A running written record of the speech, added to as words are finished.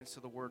To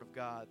the Word of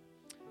God.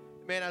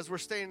 Man, as we're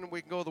staying,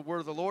 we can go to the Word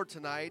of the Lord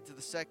tonight, to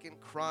the 2nd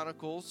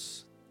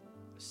Chronicles,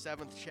 the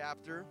 7th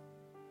chapter,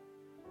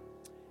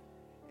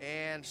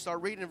 and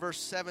start reading in verse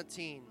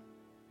 17.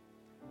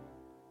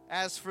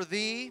 As for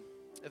thee,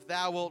 if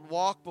thou wilt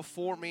walk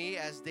before me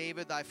as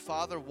David thy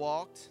father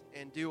walked,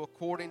 and do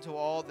according to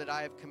all that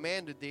I have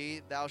commanded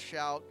thee, thou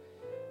shalt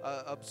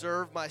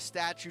observe my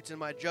statutes and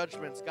my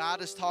judgments.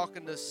 God is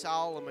talking to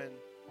Solomon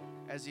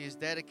as he is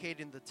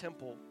dedicating the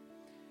temple.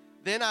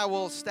 Then I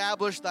will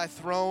establish thy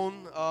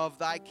throne of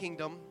thy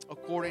kingdom,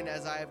 according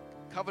as I have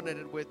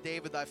covenanted with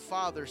David thy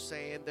father,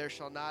 saying, there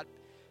shall not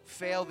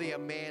fail thee a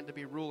man to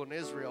be ruler in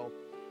Israel.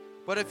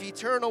 But if ye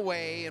turn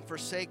away and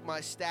forsake my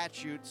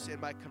statutes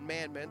and my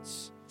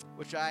commandments,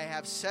 which I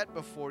have set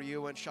before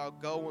you, and shall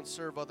go and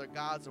serve other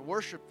gods and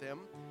worship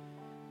them,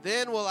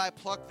 then will I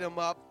pluck them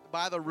up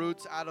by the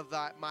roots out of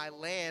my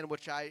land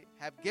which I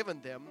have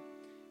given them.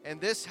 And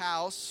this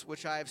house,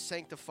 which I have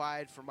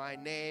sanctified for my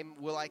name,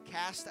 will I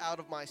cast out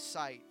of my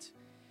sight,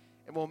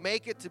 and will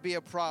make it to be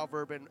a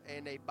proverb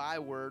and a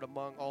byword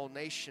among all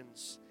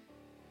nations.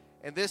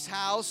 And this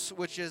house,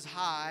 which is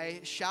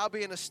high, shall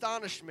be an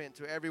astonishment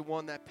to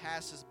everyone that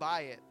passes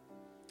by it,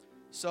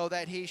 so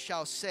that he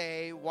shall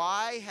say,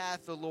 why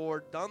hath the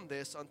Lord done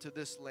this unto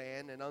this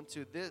land and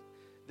unto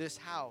this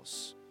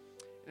house?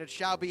 And it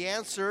shall be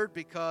answered,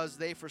 because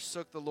they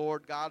forsook the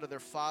Lord God of their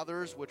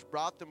fathers, which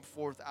brought them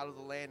forth out of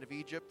the land of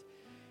Egypt,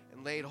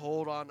 and laid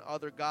hold on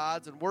other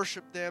gods, and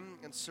worshipped them,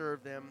 and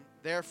served them.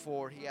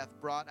 Therefore he hath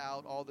brought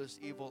out all this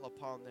evil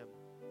upon them.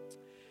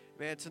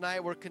 Man,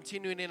 tonight we're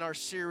continuing in our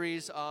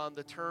series on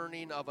the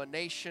turning of a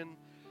nation.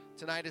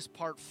 Tonight is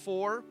part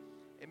 4.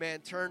 Amen.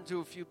 Turn to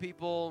a few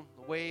people,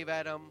 wave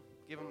at them,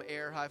 give them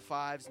air high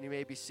fives, and you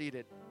may be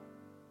seated.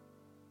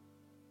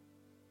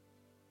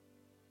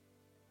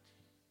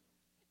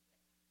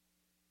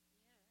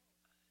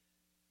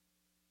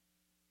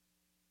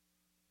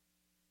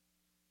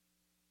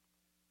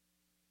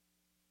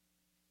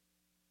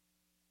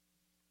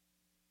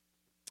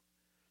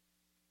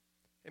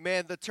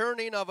 Amen. The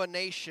turning of a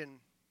nation.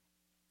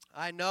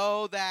 I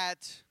know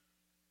that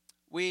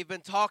we've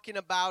been talking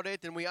about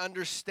it and we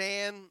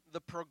understand the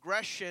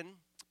progression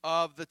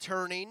of the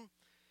turning.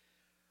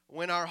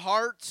 When our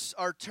hearts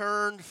are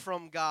turned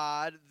from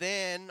God,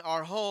 then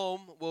our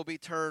home will be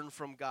turned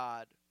from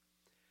God.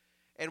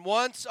 And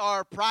once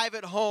our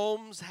private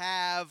homes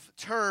have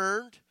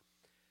turned,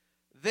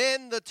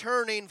 then the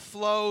turning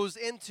flows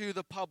into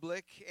the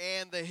public,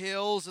 and the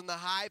hills and the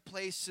high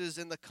places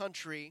in the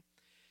country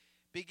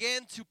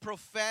begin to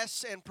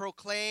profess and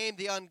proclaim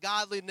the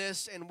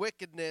ungodliness and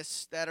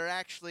wickedness that are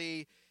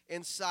actually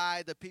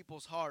inside the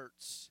people's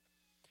hearts.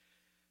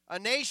 A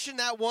nation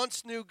that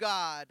once knew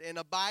God and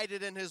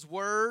abided in His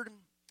Word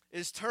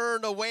is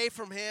turned away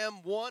from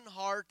Him one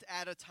heart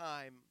at a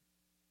time.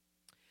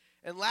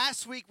 And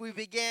last week we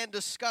began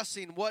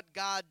discussing what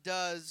God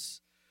does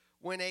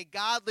when a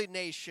godly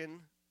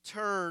nation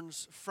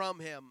turns from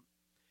Him,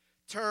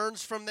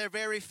 turns from their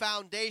very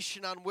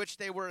foundation on which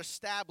they were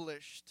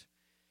established.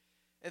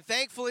 And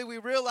thankfully, we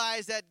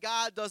realize that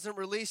God doesn't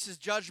release His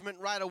judgment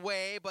right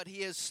away, but He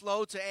is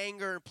slow to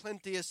anger and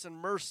plenteous in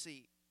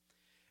mercy.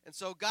 And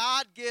so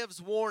God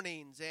gives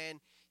warnings, and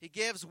He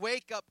gives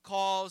wake-up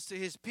calls to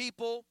His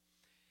people.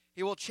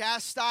 He will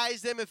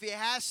chastise them if He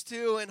has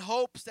to, in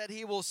hopes that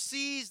He will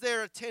seize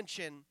their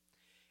attention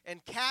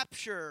and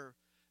capture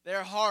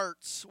their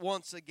hearts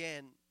once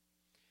again.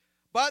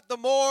 But the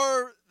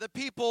more the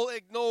people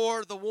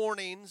ignore the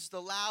warnings,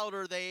 the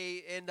louder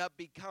they end up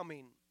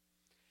becoming.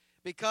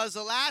 Because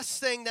the last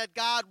thing that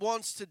God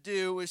wants to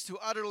do is to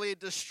utterly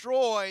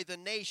destroy the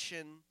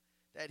nation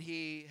that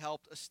He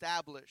helped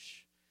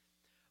establish.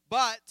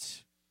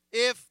 But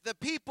if the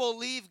people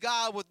leave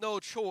God with no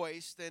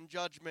choice, then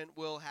judgment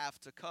will have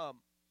to come.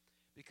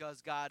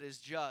 Because God is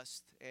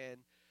just, and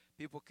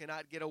people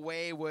cannot get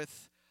away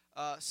with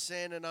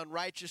sin and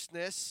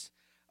unrighteousness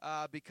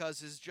because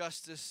His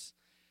justice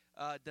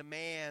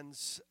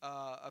demands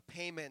a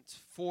payment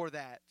for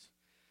that.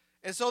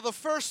 And so the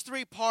first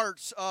 3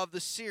 parts of the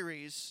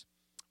series,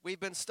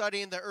 we've been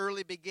studying the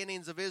early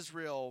beginnings of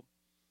Israel.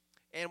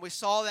 And we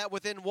saw that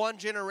within one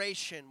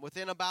generation,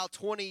 within about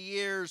 20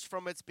 years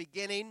from its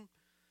beginning,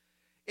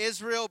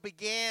 Israel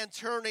began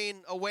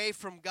turning away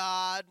from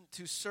God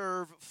to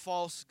serve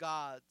false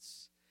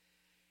gods.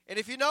 And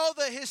if you know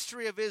the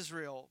history of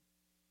Israel,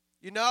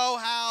 you know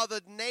how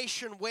the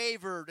nation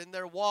wavered in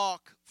their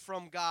walk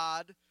from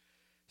God,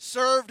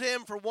 served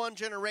Him for one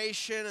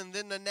generation, and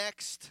then the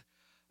next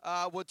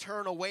would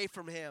turn away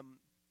from Him.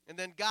 And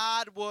then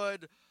God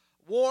would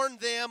warn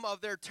them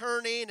of their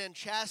turning and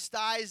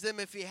chastise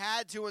them if He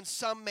had to in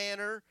some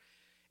manner.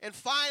 And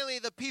finally,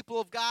 the people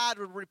of God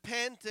would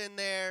repent and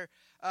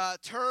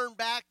turn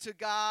back to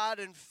God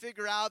and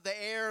figure out the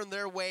error in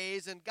their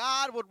ways. And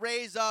God would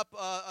raise up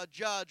a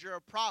judge or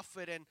a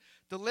prophet and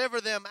deliver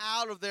them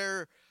out of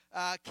their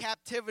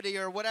captivity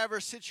or whatever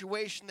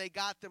situation they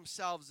got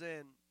themselves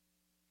in.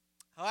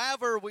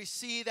 However, we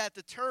see that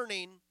the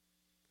turning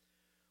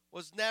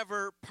was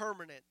never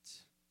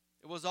permanent.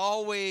 It was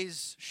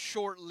always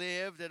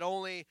short-lived. It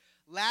only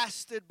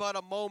lasted but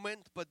a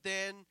moment, but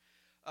then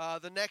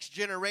the next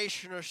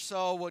generation or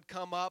so would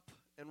come up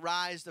and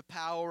rise to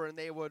power, and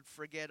they would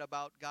forget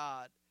about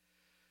God.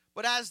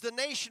 But as the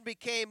nation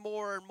became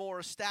more and more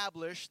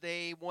established,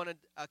 they wanted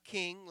a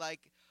king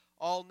like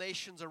all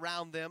nations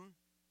around them.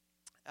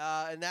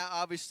 And that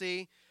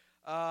obviously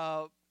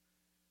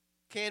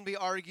can be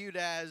argued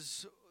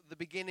as the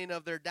beginning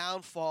of their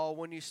downfall.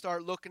 When you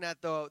start looking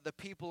at the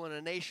people and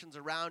the nations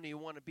around you, you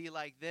want to be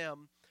like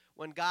them.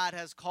 When God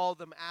has called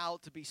them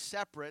out to be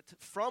separate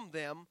from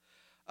them,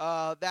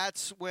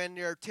 that's when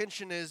your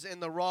attention is in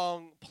the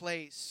wrong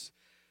place.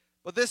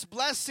 But this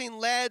blessing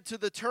led to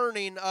the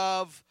turning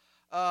of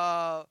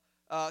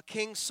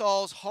King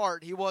Saul's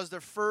heart. He was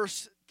the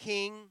first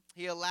king.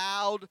 He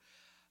allowed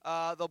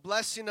the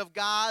blessing of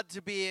God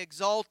to be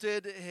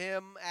exalted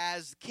him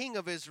as king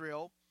of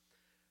Israel.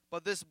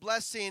 But this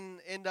blessing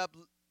ended up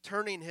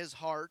turning his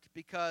heart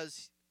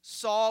because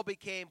Saul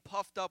became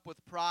puffed up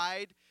with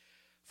pride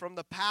from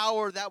the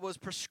power that was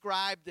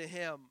prescribed to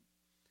him.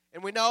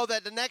 And we know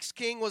that the next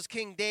king was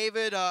King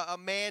David, a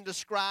man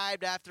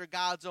described after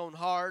God's own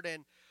heart.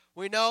 And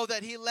we know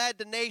that he led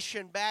the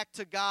nation back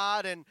to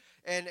God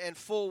and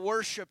full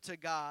worship to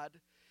God.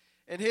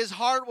 And his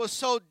heart was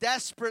so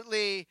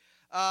desperately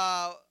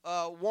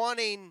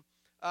wanting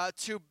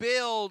to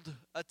build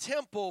a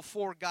temple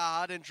for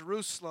God in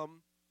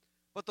Jerusalem.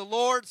 But the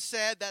Lord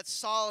said that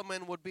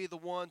Solomon would be the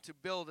one to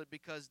build it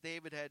because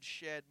David had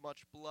shed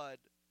much blood.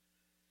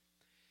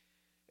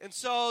 And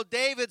so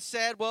David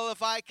said, well,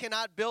 if I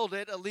cannot build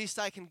it, at least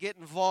I can get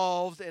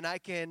involved and I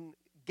can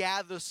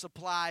gather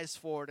supplies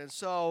for it. And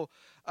so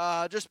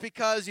just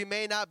because you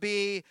may not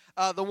be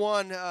the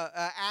one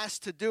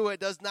asked to do it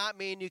does not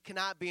mean you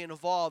cannot be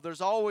involved.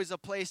 There's always a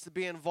place to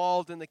be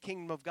involved in the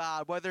kingdom of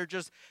God, whether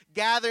just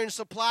gathering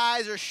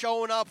supplies or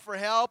showing up for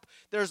help.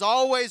 There's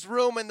always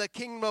room in the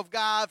kingdom of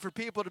God for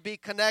people to be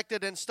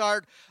connected and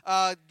start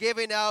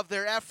giving of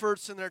their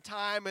efforts and their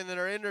time and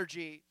their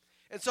energy.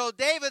 And so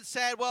David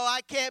said, well,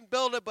 I can't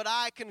build it, but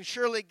I can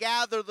surely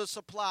gather the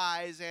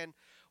supplies. And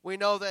we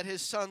know that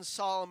his son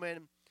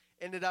Solomon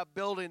ended up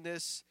building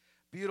this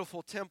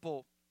beautiful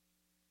temple.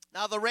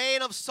 Now, the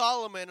reign of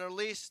Solomon, or at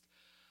least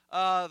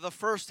the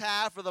first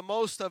half or the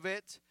most of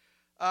it,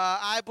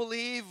 I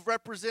believe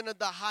represented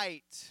the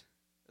height,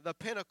 the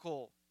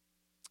pinnacle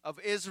of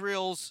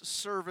Israel's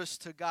service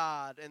to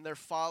God and their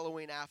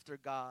following after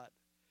God.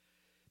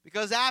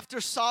 Because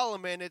after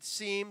Solomon, it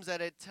seems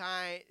that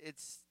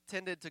it's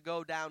tended to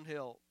go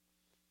downhill.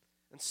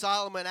 And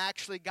Solomon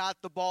actually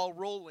got the ball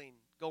rolling,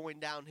 going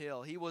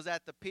downhill. He was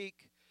at the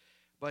peak,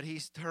 but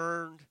he's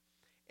turned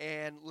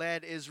and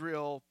led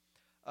Israel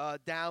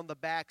down the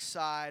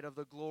backside of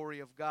the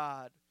glory of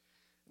God.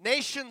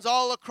 Nations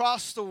all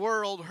across the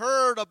world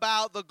heard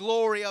about the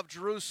glory of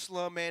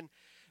Jerusalem, and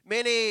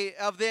many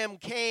of them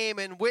came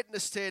and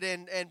witnessed it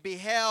and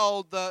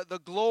beheld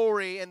the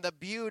glory and the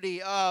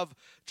beauty of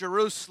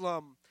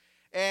Jerusalem.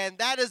 And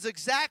that is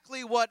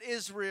exactly what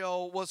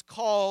Israel was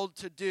called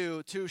to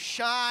do, to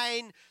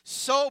shine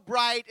so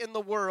bright in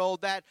the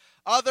world that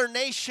other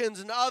nations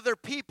and other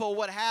people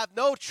would have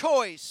no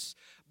choice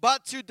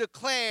but to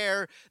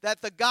declare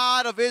that the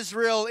God of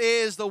Israel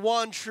is the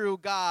one true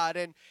God.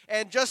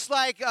 And just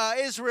like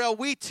Israel,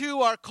 we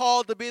too are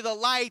called to be the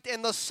light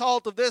and the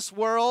salt of this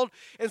world.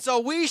 And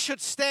so we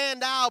should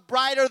stand out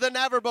brighter than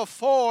ever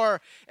before.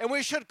 And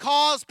we should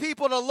cause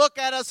people to look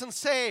at us and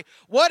say,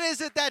 what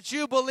is it that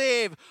you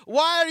believe?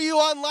 Why are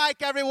you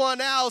unlike everyone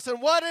else?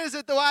 And what is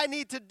it that I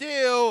need to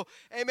do,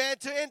 amen,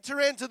 to enter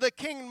into the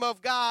kingdom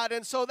of God?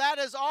 And so that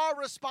is our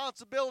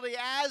responsibility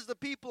as the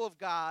people of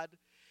God.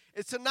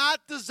 It's to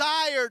not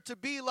desire to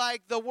be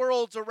like the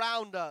worlds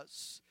around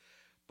us,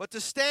 but to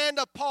stand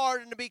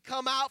apart and to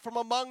come out from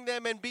among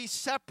them and be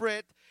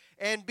separate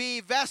and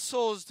be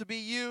vessels to be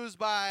used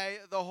by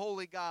the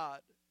holy God.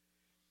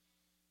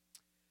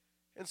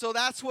 And so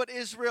that's what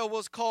Israel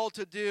was called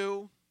to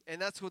do,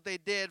 and that's what they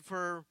did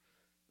for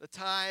the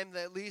time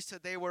that at least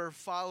that they were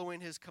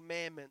following his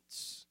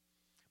commandments.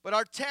 But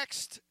our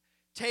text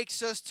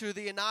takes us to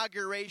the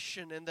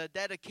inauguration and the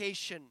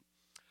dedication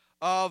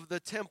of the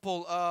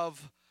temple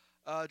of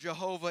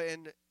Jehovah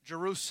in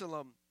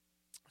Jerusalem.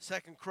 2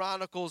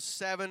 Chronicles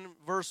 7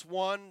 verse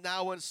 1,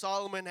 now when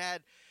Solomon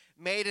had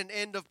made an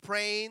end of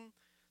praying,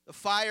 the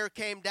fire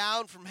came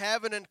down from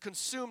heaven and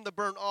consumed the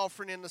burnt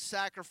offering and the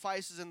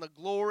sacrifices, and the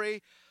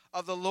glory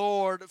of the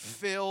Lord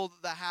filled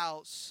the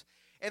house.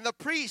 And the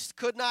priest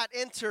could not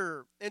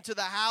enter into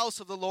the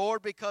house of the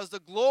Lord because the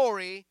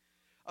glory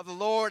of the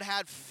Lord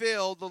had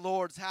filled the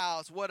Lord's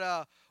house. What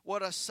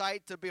a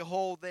sight to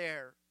behold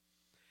there.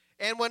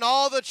 And when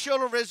all the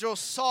children of Israel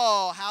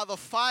saw how the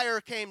fire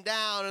came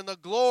down and the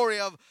glory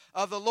of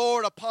the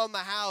Lord upon the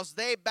house,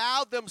 they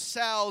bowed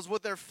themselves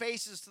with their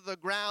faces to the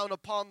ground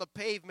upon the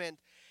pavement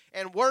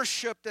and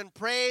worshiped and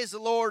praised the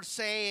Lord,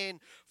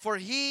 saying, for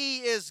he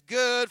is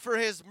good, for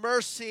his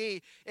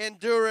mercy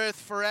endureth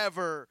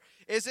forever.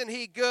 Isn't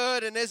he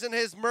good, and isn't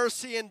his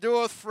mercy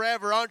endureth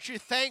forever? Aren't you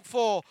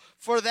thankful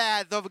for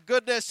that, the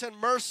goodness and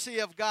mercy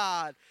of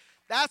God?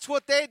 That's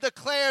what they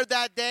declared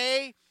that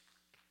day.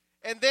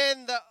 And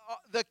then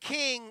the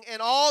king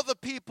and all the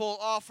people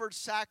offered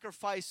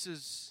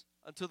sacrifices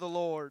unto the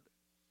Lord.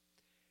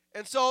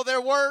 And so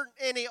there weren't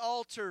any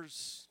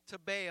altars to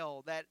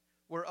Baal that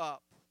were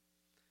up.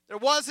 There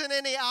wasn't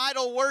any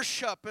idol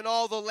worship in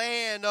all the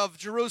land of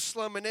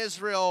Jerusalem and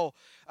Israel,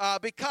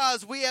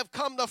 because we have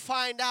come to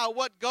find out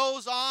what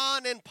goes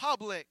on in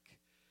public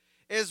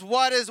is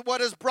what is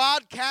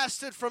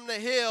broadcasted from the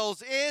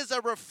hills is a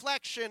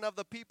reflection of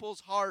the people's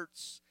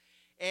hearts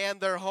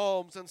and their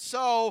homes. And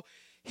so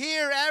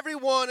here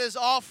everyone is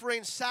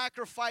offering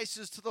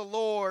sacrifices to the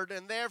Lord,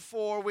 and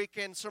therefore we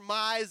can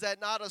surmise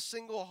that not a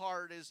single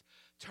heart is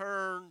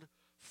turned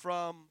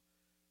from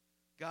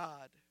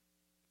God.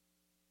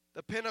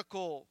 The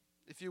pinnacle,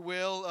 if you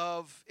will,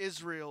 of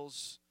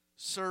Israel's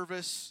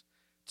service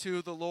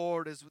to the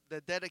Lord is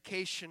the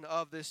dedication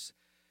of this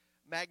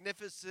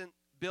magnificent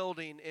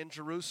building in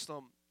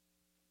Jerusalem.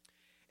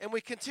 And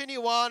we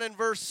continue on in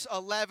verse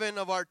 11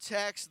 of our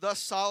text. Thus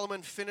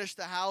Solomon finished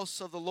the house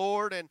of the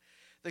Lord and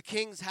the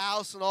king's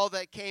house and all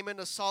that came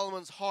into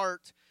Solomon's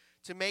heart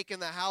to make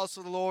in the house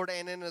of the Lord,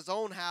 and in his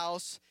own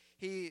house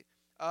he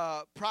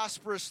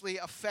prosperously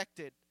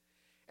effected.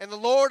 And the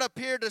Lord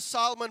appeared to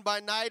Solomon by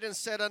night and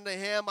said unto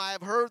him, I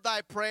have heard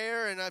thy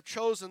prayer, and I've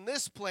chosen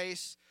this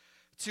place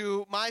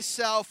to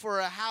myself for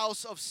a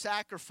house of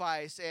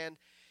sacrifice. And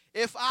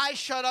if I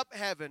shut up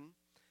heaven,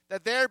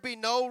 that there be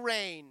no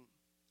rain,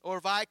 or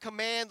if I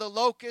command the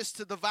locusts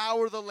to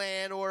devour the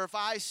land, or if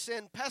I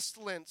send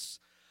pestilence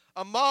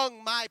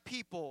among my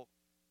people,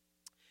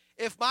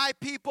 if my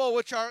people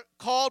which are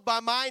called by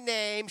my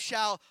name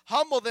shall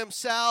humble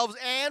themselves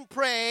and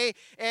pray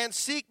and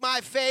seek my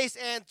face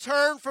and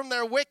turn from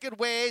their wicked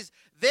ways,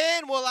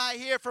 then will I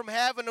hear from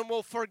heaven and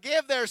will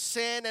forgive their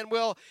sin and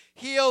will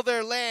heal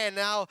their land.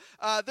 Now,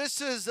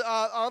 this is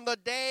on the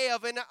day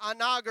of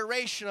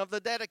inauguration, of the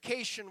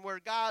dedication, where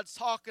God's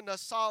talking to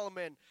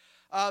Solomon.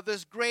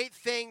 This great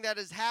thing that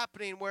is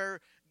happening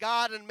where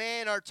God and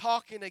man are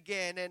talking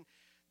again. And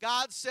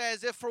God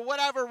says, if for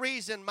whatever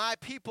reason my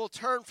people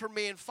turn from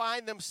me and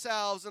find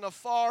themselves in a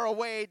far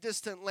away,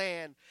 distant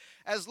land,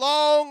 as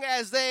long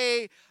as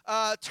they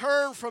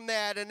turn from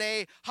that and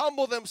they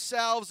humble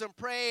themselves and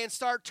pray and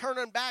start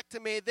turning back to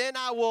me, then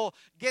I will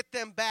get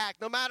them back.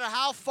 No matter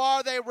how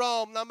far they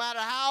roam, no matter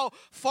how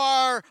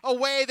far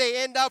away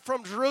they end up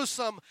from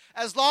Jerusalem,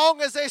 as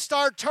long as they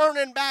start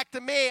turning back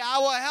to me, I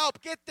will help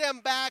get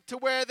them back to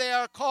where they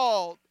are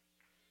called.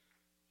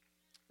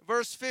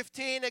 Verse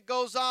 15, it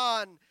goes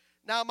on.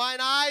 Now mine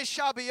eyes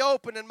shall be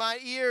open and my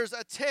ears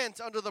attent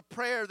unto the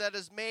prayer that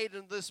is made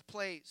in this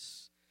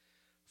place.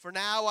 For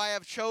now I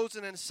have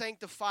chosen and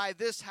sanctified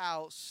this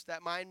house,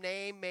 that my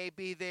name may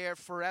be there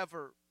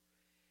forever.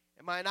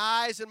 And mine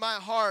eyes and my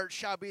heart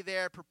shall be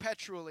there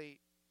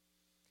perpetually.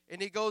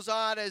 And he goes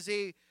on as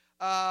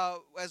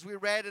we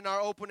read in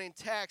our opening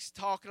text,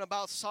 talking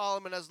about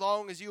Solomon, as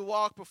long as you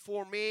walk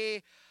before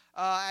me,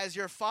 as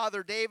your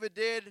father David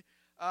did,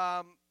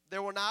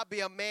 there will not be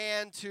a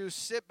man to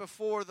sit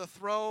before the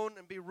throne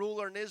and be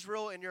ruler in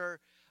Israel, and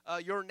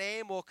your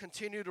name will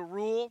continue to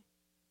rule.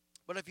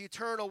 But if you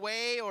turn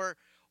away,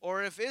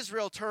 or if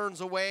Israel turns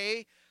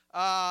away,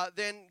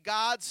 then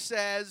God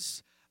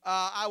says,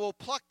 I will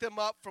pluck them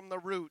up from the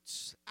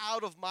roots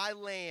out of my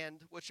land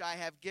which I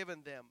have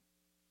given them.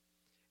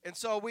 And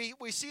so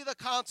we see the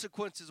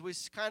consequences. We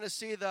kind of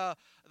see the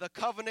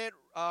covenant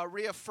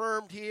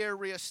reaffirmed here,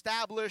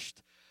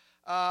 reestablished.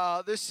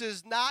 This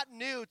is not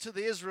new to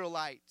the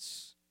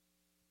Israelites.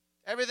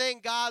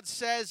 Everything God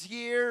says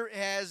here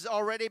has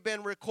already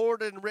been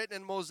recorded and written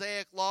in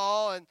Mosaic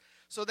law, and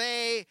so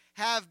they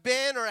have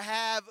been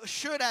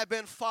should have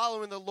been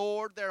following the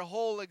Lord their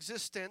whole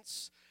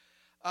existence.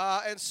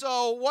 And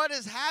so what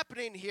is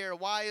happening here?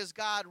 Why is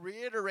God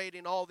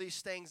reiterating all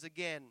these things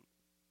again?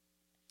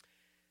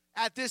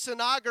 At this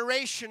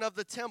inauguration of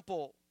the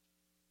temple,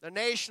 the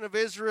nation of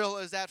Israel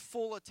is at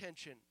full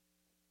attention.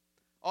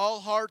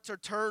 All hearts are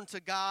turned to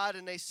God,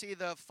 and they see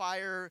the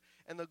fire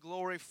and the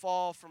glory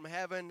fall from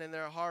heaven in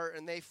their heart,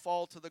 and they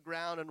fall to the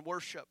ground and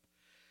worship.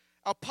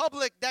 A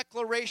public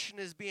declaration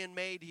is being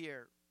made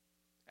here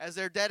as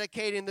they're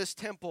dedicating this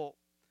temple.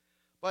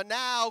 But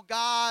now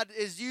God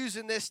is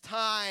using this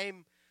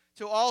time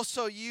to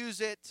also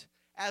use it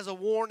as a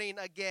warning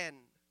again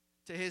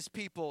to his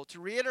people, to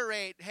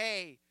reiterate,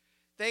 hey,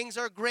 things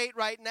are great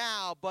right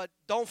now, but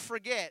don't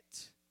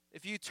forget,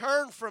 if you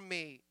turn from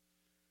me,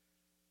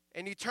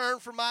 and you turn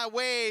from my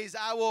ways,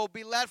 I will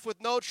be left with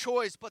no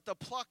choice but to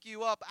pluck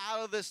you up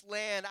out of this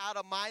land, out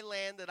of my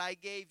land that I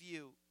gave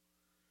you.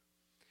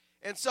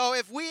 And so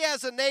if we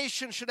as a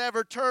nation should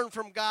ever turn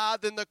from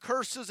God, then the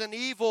curses and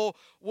evil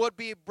would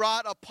be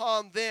brought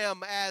upon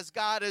them, as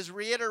God is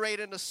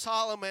reiterating to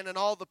Solomon and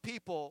all the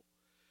people.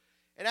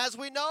 And as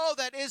we know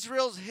that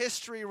Israel's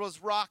history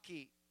was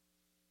rocky.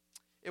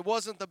 It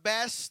wasn't the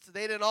best.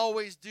 They didn't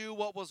always do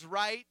what was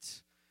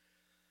right.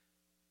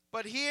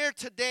 But here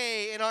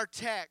today in our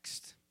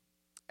text,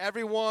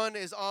 everyone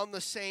is on the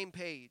same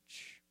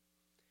page.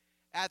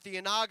 At the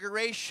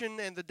inauguration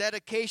and the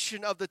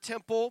dedication of the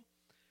temple,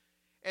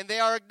 And they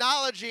are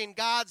acknowledging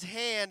God's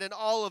hand in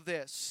all of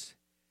this.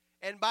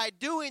 And by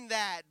doing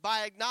that,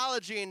 by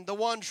acknowledging the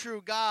one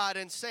true God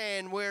and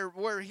saying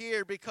we're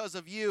here because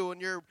of you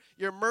and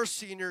your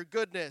mercy and your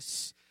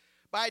goodness,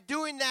 by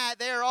doing that,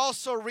 they are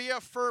also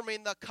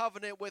reaffirming the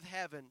covenant with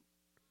heaven.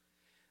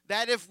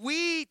 That if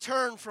we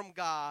turn from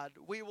God,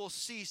 we will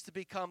cease to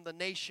become the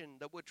nation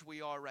that which we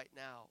are right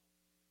now.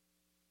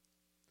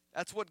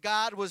 That's what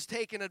God was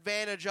taking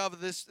advantage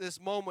of this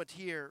moment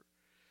here.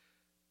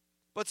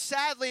 But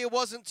sadly, it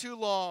wasn't too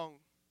long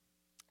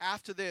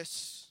after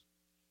this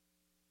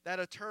that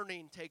a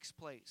turning takes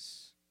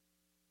place.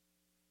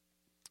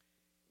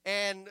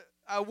 And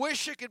I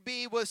wish it could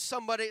be with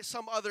some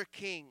other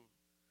king,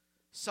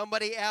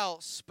 somebody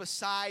else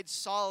besides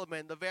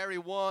Solomon, the very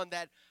one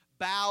that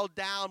bowed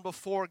down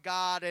before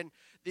God and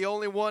the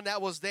only one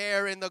that was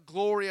there in the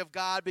glory of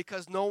God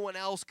because no one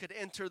else could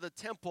enter the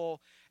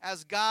temple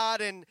as God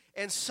and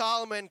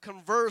Solomon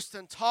conversed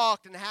and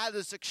talked and had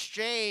this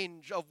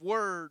exchange of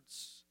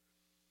words.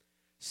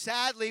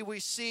 Sadly, we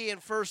see in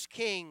 1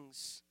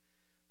 Kings,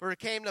 for it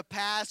came to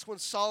pass when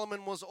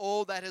Solomon was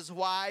old that his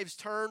wives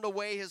turned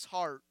away his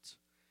heart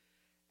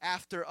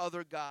after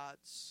other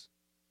gods.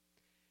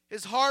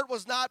 His heart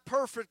was not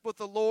perfect with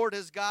the Lord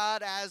his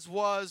God, as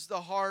was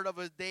the heart of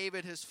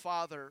David his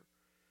father.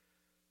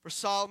 For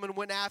Solomon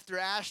went after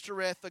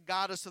Ashtoreth, the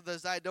goddess of the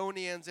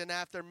Zidonians, and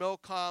after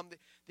Milcom,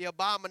 the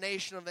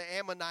abomination of the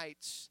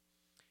Ammonites.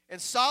 And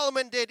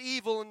Solomon did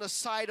evil in the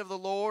sight of the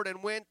Lord,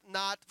 and went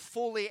not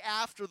fully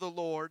after the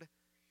Lord,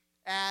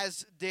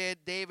 as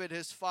did David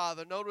his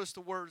father. Notice the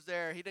words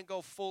there. He didn't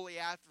go fully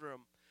after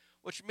him,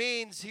 which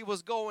means he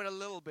was going a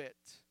little bit.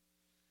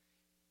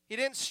 He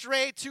didn't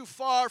stray too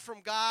far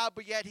from God,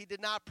 but yet he did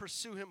not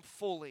pursue him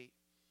fully.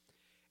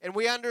 And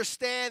we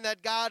understand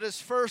that God is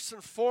first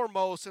and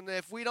foremost, and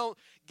if we don't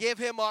give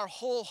him our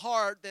whole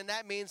heart, then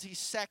that means he's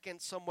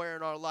second somewhere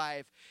in our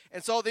life.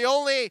 And so the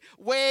only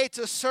way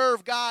to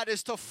serve God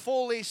is to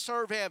fully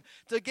serve him,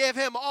 to give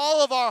him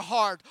all of our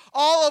heart,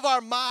 all of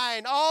our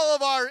mind, all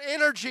of our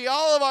energy,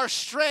 all of our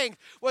strength,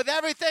 with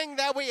everything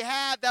that we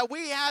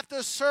have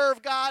to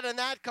serve God in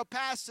that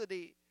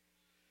capacity.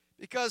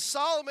 Because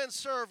Solomon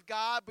served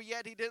God, but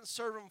yet he didn't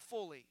serve him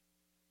fully.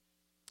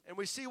 And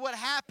we see what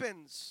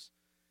happens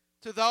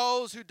to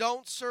those who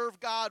don't serve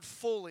God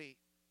fully.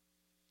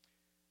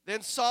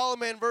 Then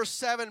Solomon, verse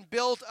 7,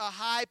 built a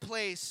high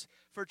place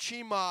for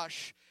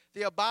Chemosh,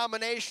 the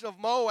abomination of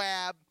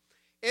Moab,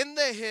 in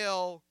the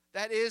hill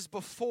that is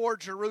before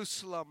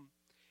Jerusalem,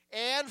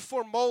 and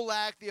for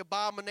Molech, the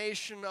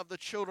abomination of the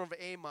children of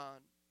Ammon.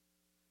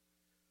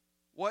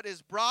 What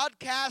is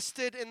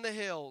broadcasted in the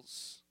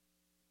hills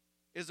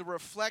is a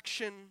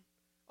reflection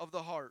of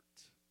the heart.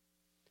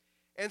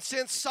 And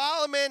since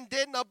Solomon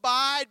didn't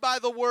abide by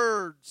the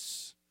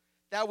words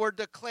that were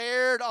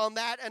declared on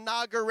that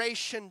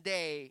inauguration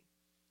day,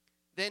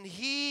 then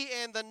he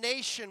and the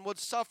nation would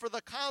suffer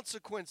the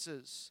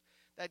consequences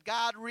that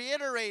God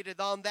reiterated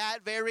on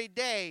that very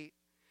day.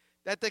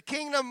 That the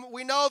kingdom,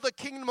 we know the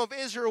kingdom of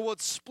Israel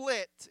would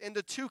split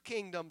into two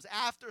kingdoms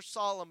after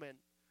Solomon,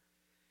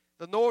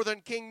 the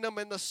northern kingdom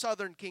and the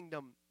southern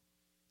kingdom.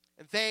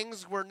 And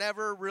things were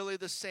never really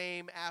the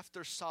same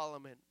after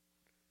Solomon.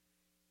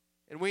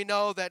 And we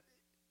know that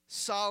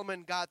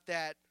Solomon got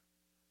that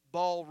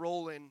ball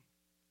rolling,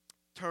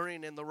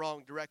 turning in the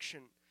wrong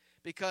direction,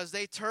 because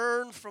they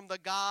turned from the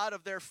God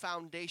of their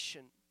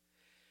foundation.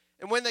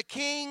 And when the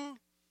king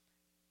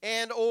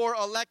and or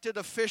elected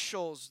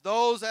officials,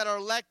 those that are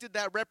elected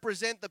that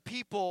represent the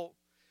people,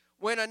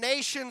 when a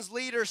nation's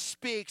leader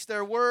speaks,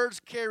 their words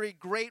carry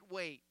great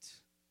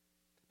weight,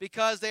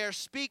 because they are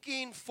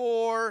speaking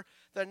for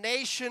the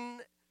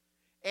nation,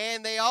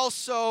 and they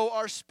also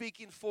are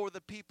speaking for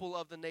the people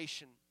of the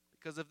nation.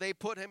 Because if they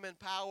put him in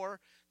power,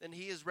 then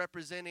he is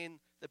representing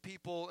the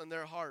people in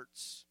their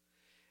hearts.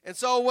 And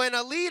so when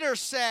a leader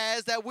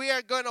says that we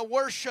are going to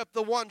worship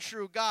the one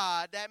true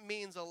God, that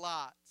means a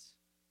lot.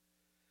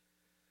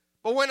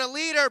 But when a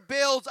leader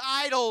builds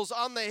idols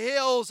on the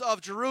hills of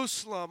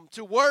Jerusalem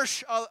to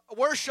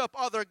worship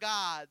other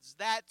gods,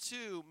 that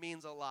too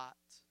means a lot.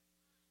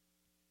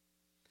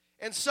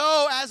 And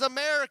so, as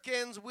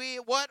Americans,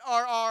 what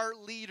are our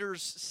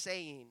leaders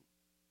saying?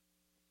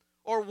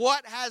 Or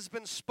what has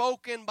been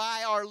spoken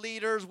by our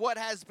leaders? What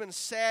has been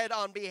said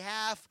on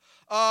behalf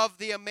of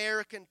the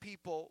American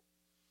people?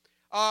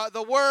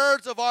 The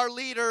words of our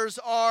leaders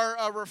are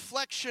a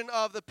reflection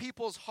of the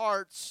people's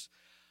hearts.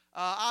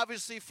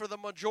 Obviously, for the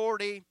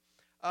majority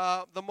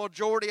of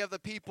the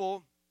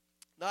people,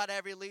 not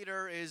every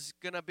leader is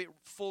going to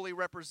fully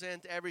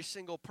represent every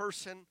single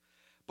person.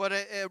 But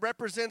it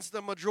represents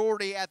the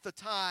majority at the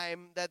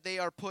time that they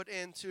are put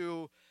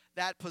into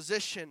that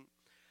position.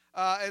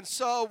 And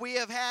so we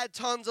have had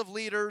tons of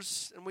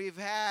leaders, and we've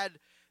had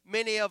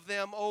many of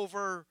them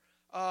over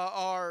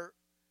our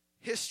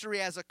history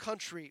as a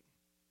country.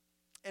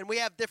 And we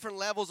have different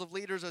levels of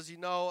leaders, as you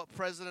know. A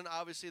president,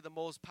 obviously the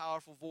most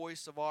powerful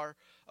voice of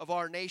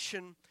our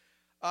nation.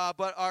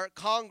 But our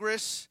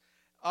Congress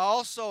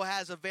also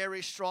has a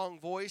very strong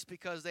voice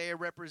because they are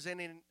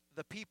representing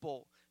the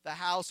people. the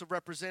House of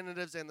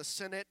Representatives and the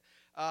Senate.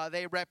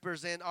 They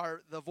represent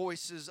the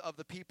voices of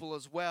the people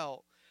as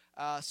well,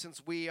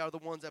 since we are the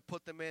ones that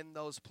put them in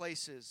those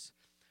places.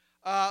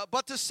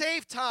 But to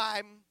save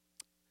time,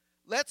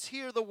 let's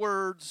hear the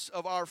words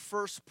of our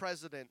first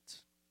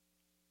president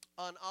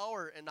on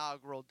our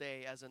inaugural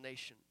day as a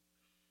nation,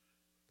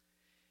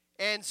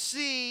 and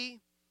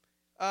see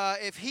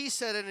if he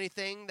said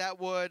anything that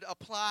would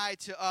apply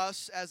to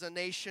us as a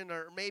nation,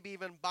 or maybe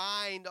even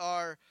bind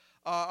our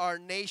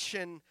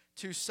nation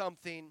to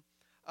something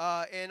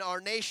in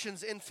our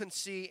nation's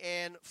infancy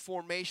and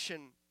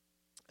formation.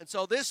 And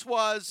so this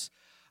was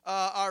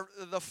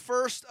the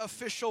first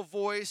official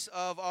voice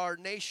of our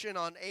nation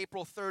on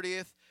April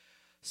 30th,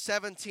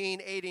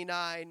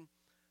 1789.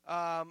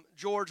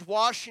 George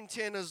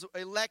Washington is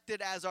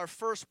elected as our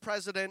first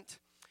president,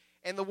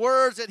 and the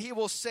words that he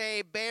will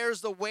say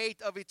bears the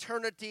weight of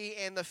eternity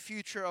and the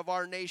future of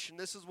our nation.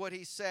 This is what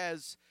he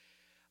says.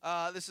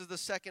 This is the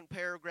second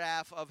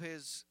paragraph of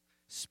his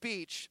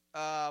speech.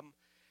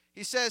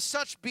 He says,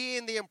 "Such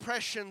being the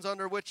impressions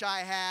under which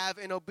I have,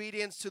 in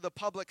obedience to the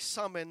public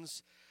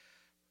summons,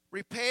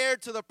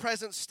 repaired to the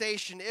present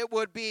station, it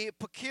would be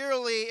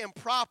peculiarly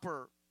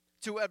improper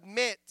to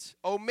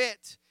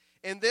omit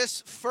in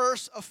this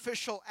first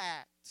official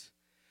act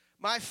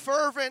my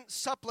fervent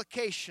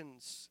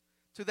supplications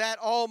to that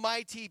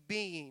almighty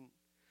being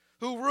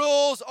who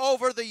rules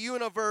over the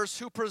universe,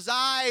 who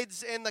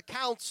presides in the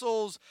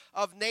councils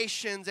of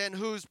nations, and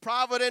whose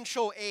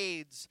providential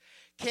aids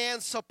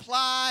can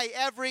supply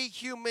every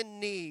human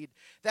need,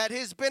 that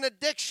his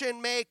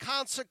benediction may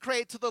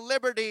consecrate to the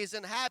liberties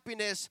and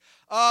happiness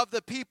of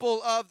the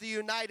people of the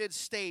United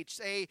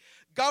States, a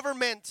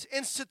government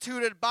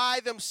instituted by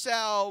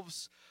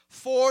themselves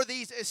for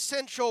these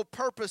essential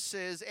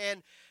purposes,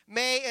 and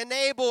may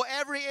enable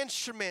every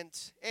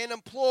instrument and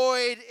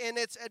employed in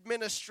its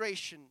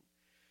administration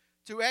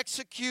to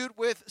execute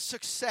with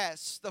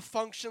success the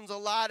functions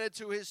allotted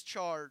to his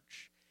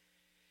charge,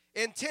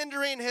 in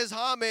tendering his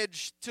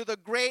homage to the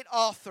great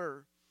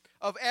author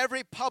of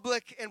every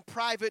public and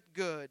private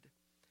good.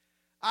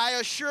 I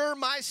assure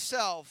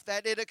myself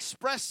that it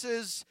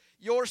expresses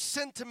your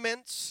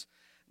sentiments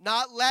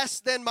not less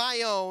than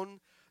my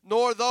own,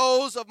 nor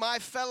those of my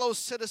fellow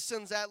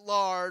citizens at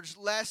large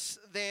less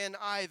than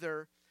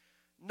either.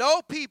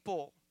 No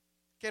people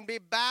can be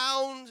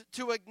bound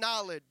to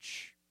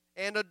acknowledge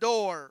and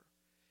adore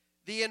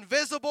the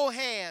invisible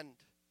hand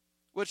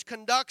which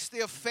conducts the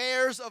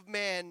affairs of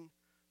men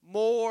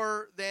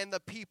more than the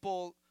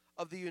people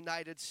of the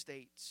United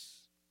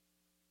States.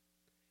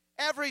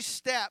 Every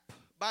step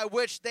by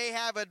which they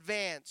have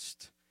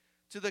advanced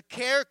to the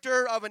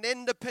character of an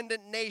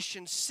independent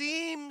nation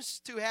seems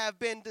to have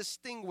been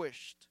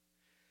distinguished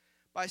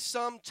by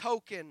some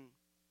token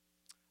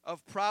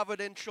of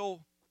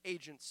providential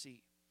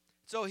agency."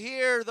 So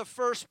here the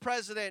first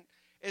president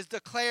is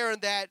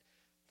declaring that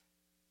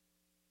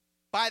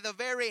by the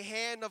very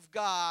hand of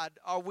God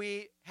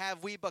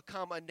have we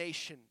become a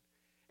nation.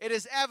 It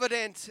is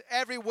evident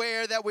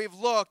everywhere that we've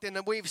looked and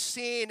that we've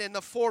seen in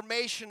the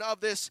formation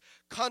of this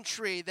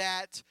country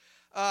that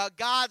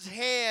God's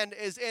hand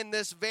is in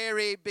this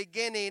very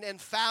beginning and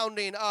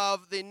founding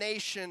of the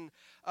nation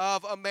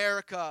of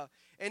America.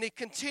 And he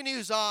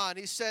continues on.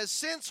 He says,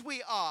 "Since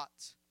we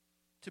ought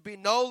to be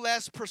no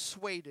less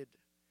persuaded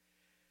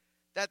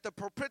that the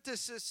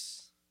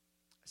propitious,"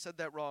 I said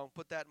that wrong.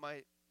 Put that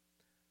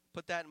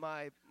in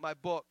my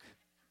book.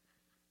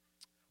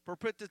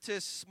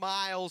 Propitious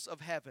smiles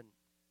of heaven.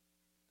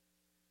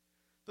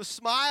 The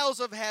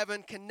smiles of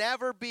heaven can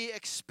never be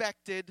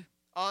expected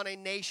on a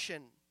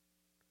nation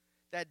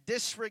that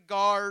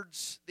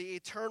disregards the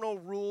eternal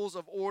rules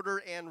of order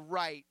and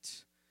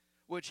right,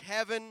 which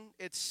heaven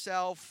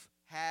itself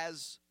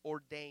has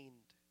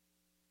ordained.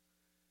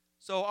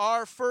 So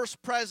our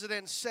first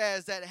president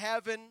says that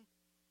heaven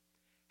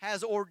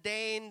has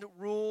ordained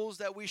rules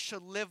that we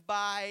should live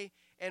by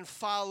and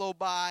follow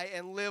by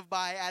and live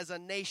by as a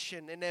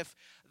nation. And if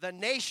the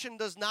nation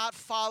does not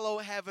follow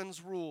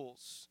heaven's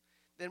rules,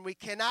 then we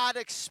cannot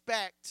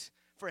expect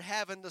for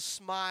heaven to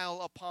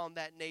smile upon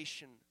that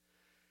nation.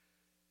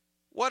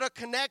 What a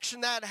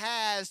connection that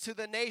has to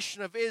the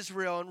nation of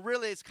Israel. And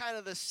really, it's kind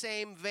of the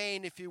same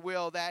vein, if you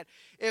will, that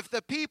if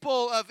the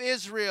people of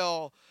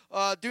Israel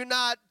do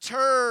not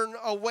turn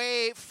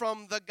away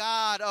from the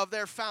God of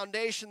their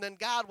foundation, then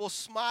God will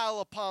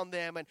smile upon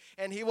them,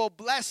 and he will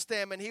bless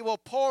them, and he will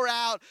pour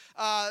out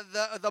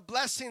the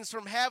blessings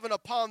from heaven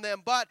upon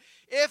them. But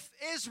if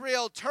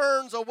Israel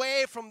turns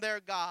away from their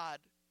God,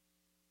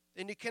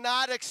 then you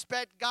cannot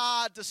expect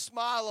God to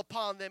smile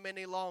upon them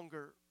any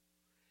longer.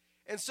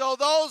 And so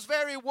those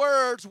very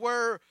words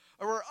were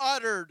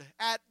uttered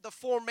at the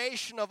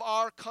formation of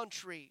our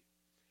country.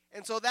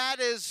 And so that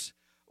is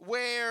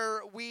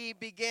where we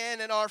begin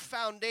in our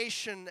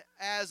foundation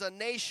as a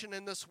nation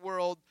in this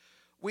world.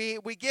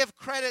 We give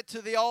credit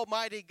to the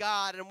Almighty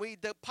God, and we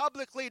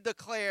publicly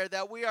declare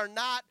that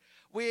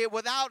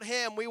without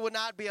him, we would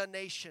not be a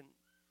nation.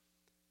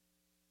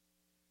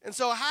 And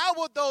so how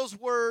would those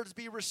words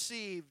be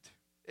received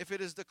if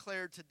it is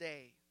declared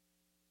today?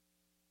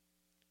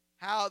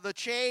 how the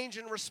change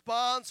in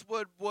response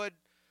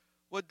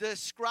would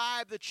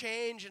describe the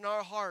change in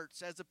our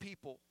hearts as a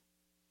people.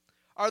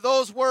 Are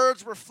those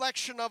words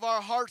reflection of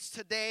our hearts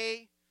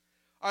today?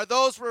 Are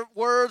those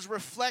words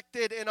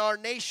reflected in our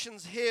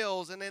nation's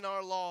hills and in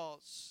our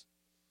laws?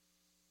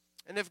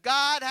 And if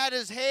God had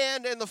his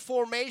hand in the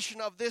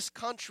formation of this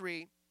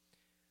country,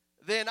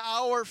 then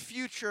our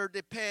future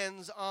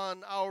depends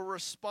on our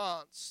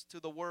response to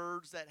the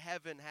words that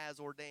heaven has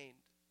ordained.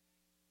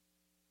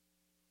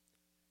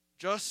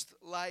 Just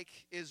like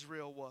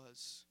Israel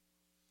was.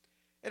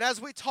 And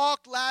as we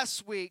talked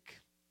last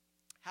week,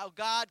 how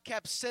God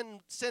kept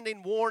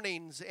sending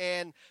warnings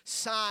and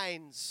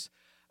signs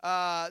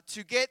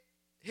to get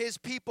his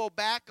people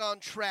back on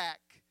track.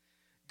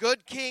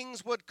 Good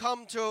kings would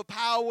come to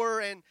power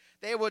and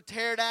they would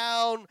tear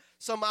down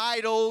some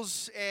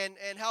idols and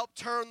help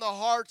turn the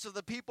hearts of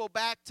the people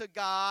back to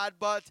God.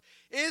 But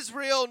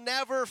Israel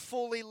never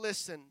fully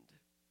listened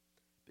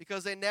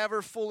because they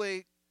never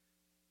fully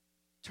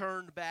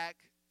turned back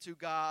to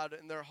God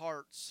in their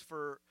hearts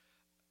for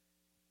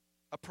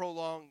a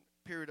prolonged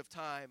period of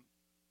time.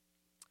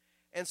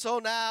 And so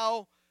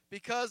now,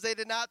 because they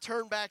did not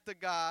turn back to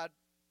God,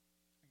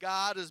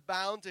 God is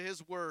bound to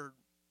his word.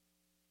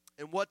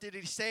 And what did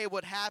he say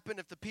would happen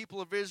if the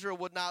people of Israel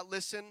would not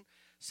listen?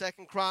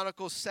 2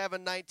 Chronicles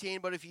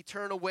 7:19, but if ye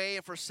turn away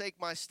and forsake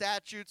my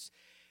statutes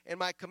and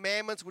my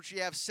commandments which ye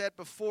have set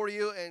before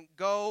you, and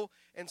go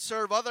and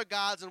serve other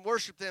gods and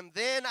worship them,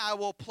 then I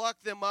will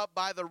pluck them up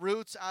by the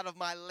roots out of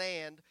my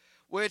land,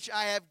 which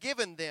I have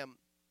given them.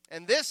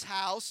 And this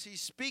house,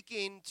 he's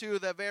speaking to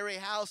the very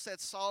house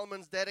that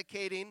Solomon's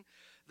dedicating,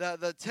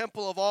 the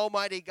temple of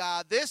Almighty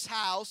God. This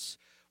house,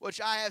 which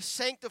I have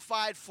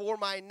sanctified for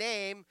my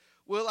name,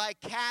 will I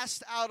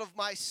cast out of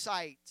my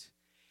sight,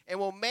 and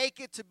will make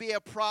it to be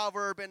a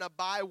proverb and a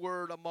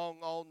byword among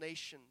all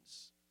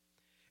nations.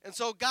 And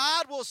so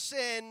God will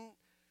send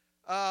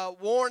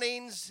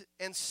warnings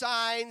and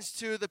signs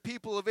to the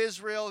people of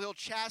Israel. He'll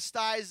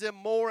chastise them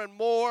more and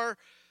more.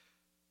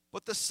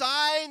 But the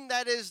sign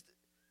that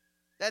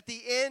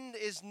the end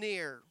is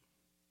near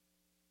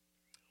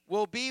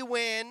will be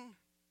when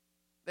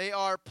they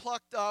are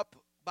plucked up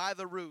by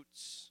the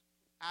roots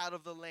out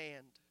of the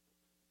land.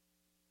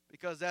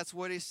 Because that's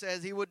what he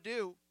says he would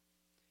do.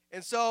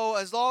 And so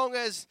as long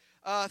as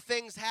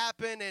things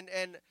happen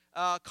and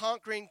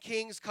conquering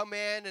kings come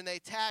in and they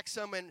tax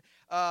them and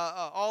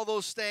all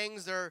those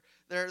things, they're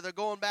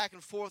going back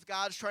and forth.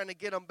 God's trying to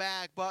get them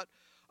back. But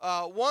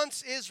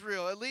once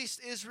Israel, at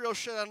least Israel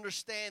should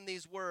understand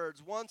these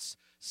words. Once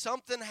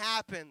something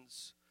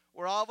happens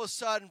where all of a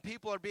sudden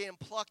people are being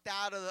plucked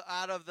out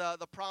of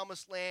the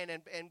promised land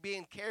and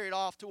being carried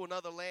off to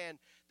another land,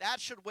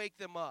 that should wake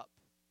them up.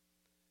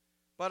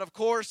 But of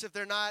course, if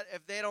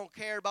they don't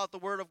care about the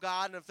Word of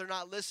God, and if they're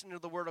not listening to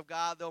the Word of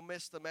God, they'll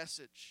miss the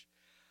message.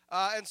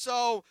 And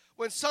so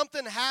when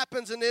something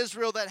happens in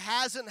Israel that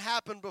hasn't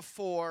happened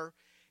before,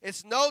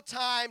 it's no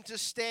time to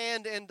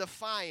stand in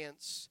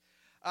defiance.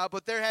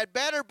 But there had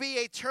better be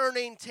a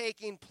turning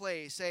taking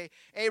place.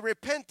 A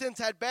repentance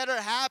had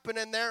better happen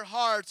in their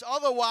hearts.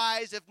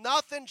 Otherwise, if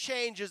nothing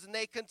changes and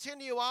they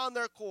continue on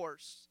their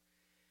course,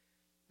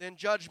 then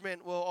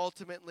judgment will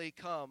ultimately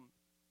come.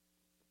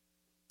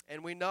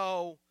 And we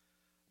know,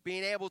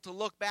 being able to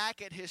look back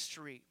at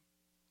history,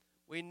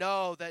 we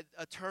know that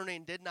a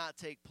turning did not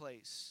take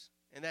place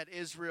and that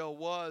Israel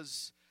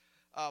was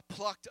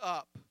plucked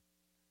up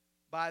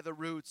by the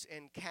roots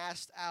and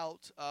cast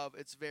out of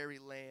its very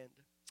land.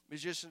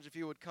 Musicians, if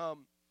you would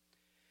come.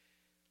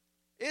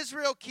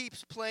 Israel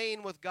keeps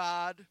playing with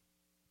God.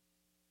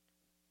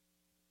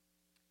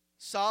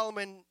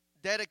 Solomon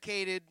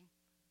dedicated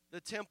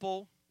the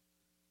temple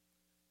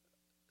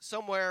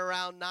somewhere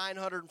around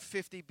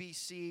 950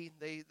 BC.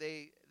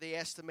 They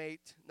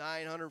estimate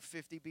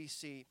 950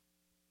 BC.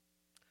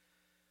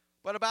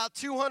 But about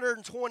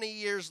 220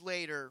 years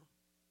later,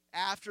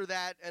 after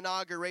that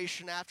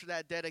inauguration, after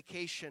that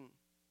dedication,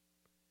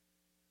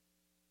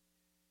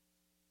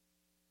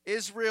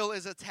 Israel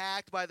is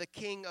attacked by the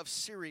king of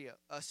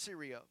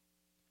Assyria,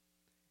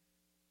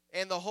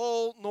 and the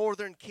whole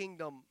northern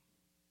kingdom,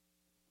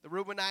 the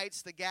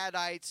Reubenites, the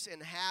Gadites,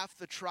 and half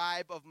the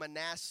tribe of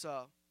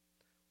Manasseh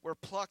were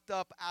plucked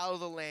up out of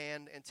the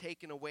land and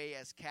taken away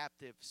as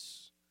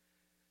captives.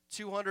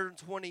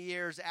 220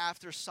 years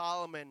after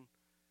Solomon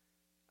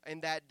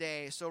in that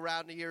day, so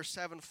around the year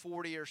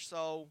 740 or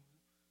so,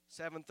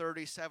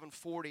 730,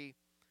 740,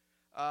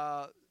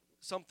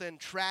 something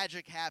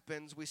tragic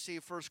happens. We see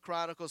 1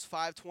 Chronicles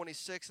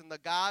 5:26, and the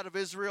God of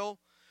Israel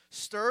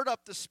stirred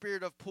up the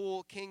spirit of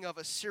Pul, king of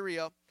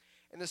Assyria,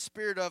 and the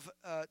spirit of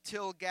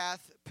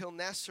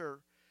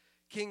Tilgath-Pilneser,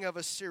 king of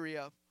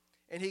Assyria.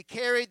 And he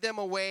carried them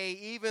away,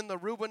 even the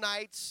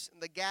Reubenites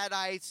and the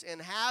Gadites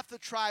and half the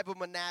tribe of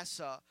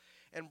Manasseh,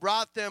 and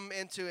brought them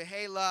into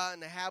Halah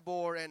and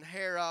Habor and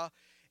Hera,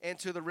 and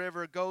to the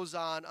river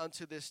Gozan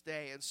unto this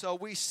day. And so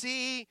we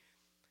see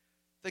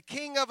the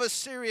king of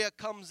Assyria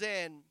comes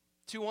in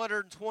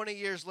 220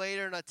 years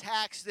later and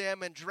attacks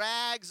them and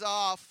drags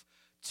off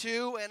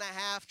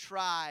 2.5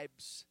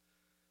 tribes,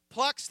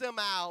 plucks them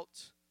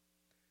out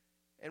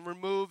and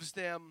removes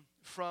them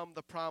from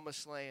the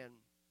promised land.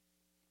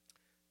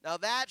 Now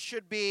that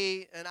should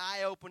be an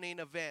eye-opening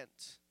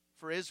event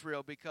for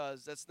Israel,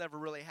 because that's never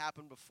really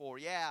happened before.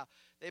 Yeah,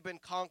 they've been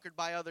conquered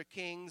by other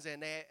kings,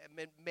 and they've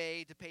been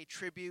made to pay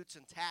tributes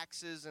and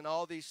taxes and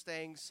all these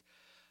things.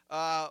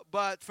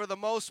 But for the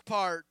most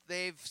part,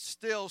 they've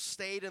still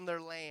stayed in their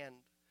land.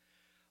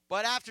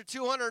 But after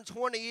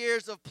 220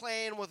 years of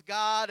playing with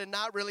God and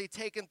not really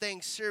taking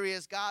things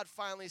serious, God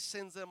finally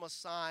sends them a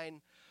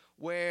sign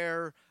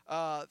where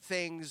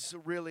things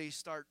really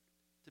start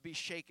to be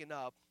shaken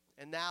up.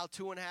 And now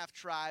 2.5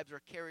 tribes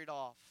are carried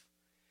off.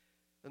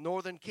 The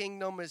northern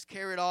kingdom is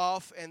carried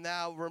off, and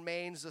now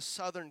remains the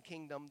southern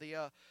kingdom, the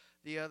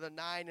other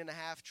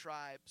 9.5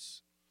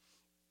 tribes.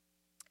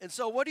 And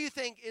so what do you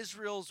think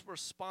Israel's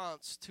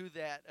response to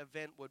that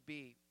event would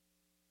be?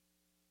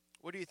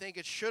 What do you think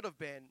it should have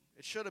been?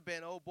 It should have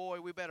been, oh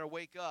boy, we better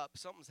wake up.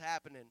 Something's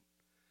happening.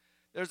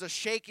 There's a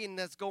shaking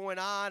that's going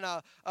on,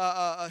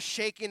 a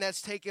shaking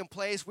that's taking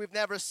place. We've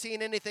never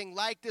seen anything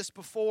like this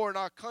before in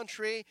our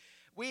country.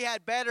 We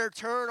had better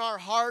turn our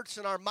hearts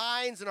and our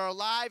minds and our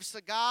lives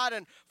to God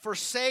and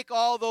forsake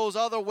all those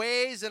other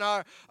ways and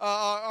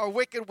our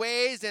wicked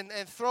ways, and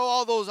throw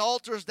all those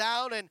altars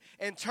down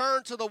and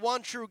turn to the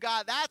one true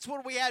God. That's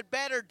what we had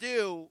better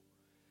do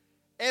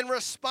in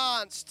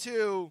response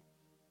to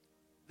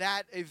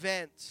that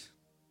event.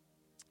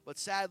 But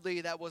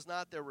sadly, that was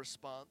not their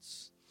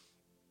response.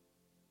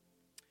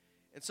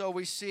 And so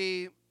we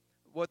see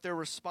what their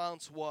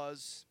response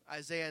was.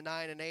 Isaiah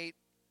 9:8.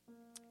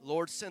 The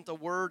Lord sent a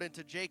word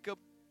into Jacob,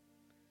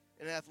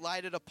 and hath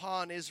lighted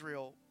upon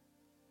Israel.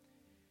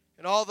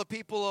 And all the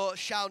people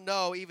shall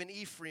know, even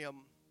Ephraim,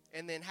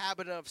 and the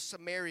inhabitant of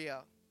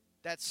Samaria,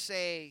 that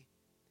say,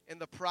 in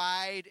the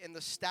pride and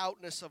the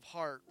stoutness of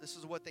heart. This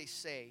is what they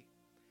say.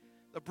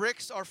 The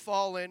bricks are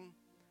fallen,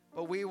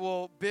 but we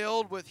will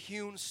build with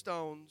hewn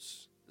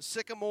stones. The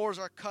sycamores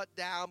are cut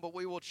down, but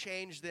we will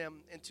change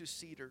them into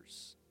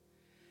cedars.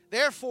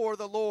 Therefore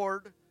the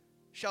Lord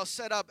shall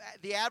set up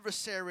the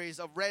adversaries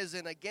of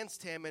Rezin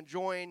against him, and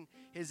join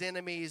his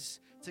enemies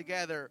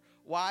together.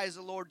 Why is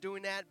the Lord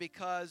doing that?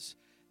 Because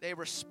they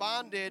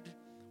responded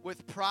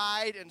with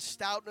pride and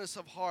stoutness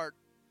of heart.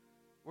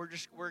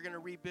 We're going to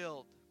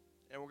rebuild,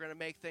 and we're going to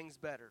make things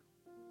better.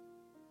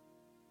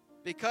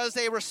 Because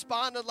they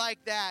responded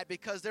like that,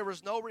 because there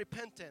was no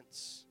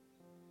repentance,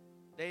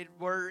 they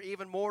were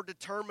even more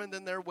determined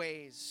in their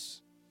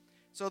ways.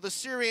 So the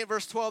Syrian,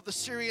 verse 12, the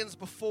Syrians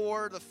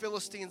before, the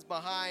Philistines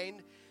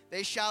behind.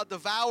 They shall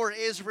devour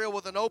Israel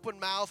with an open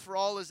mouth, for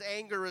all his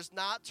anger is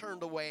not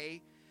turned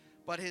away,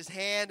 but his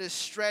hand is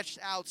stretched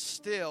out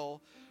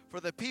still. For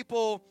the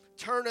people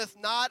turneth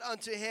not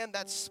unto him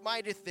that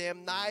smiteth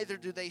them, neither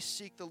do they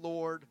seek the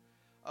Lord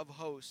of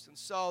hosts. And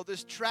so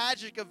this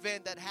tragic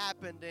event that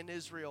happened in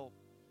Israel,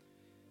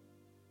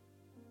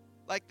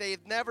 like they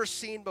had never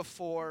seen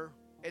before,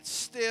 it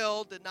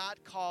still did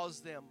not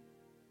cause them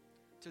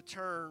to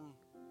turn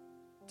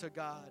to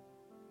God.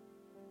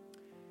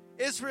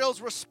 Israel's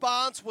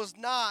response was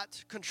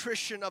not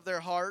contrition of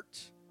their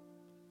heart.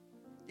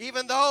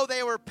 Even though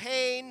they were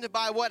pained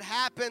by what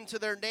happened to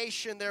their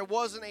nation, there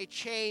wasn't a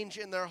change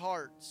in their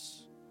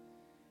hearts.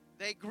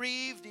 They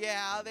grieved,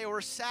 yeah. They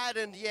were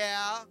saddened,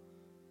 yeah.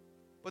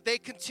 But they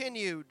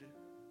continued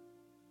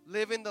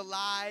living the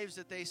lives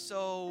that they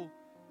so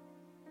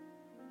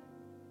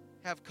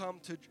have come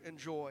to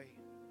enjoy.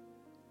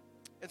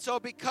 And so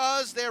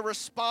because their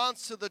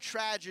response to the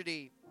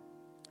tragedy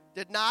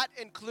did not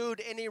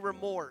include any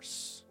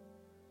remorse,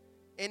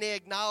 any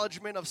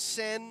acknowledgement of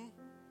sin,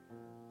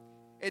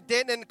 it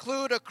didn't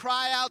include a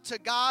cry out to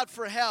God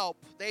for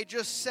help. They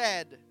just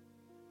said,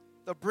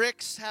 the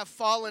bricks have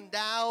fallen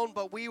down,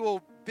 but we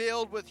will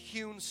build with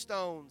hewn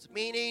stones,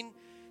 meaning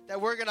that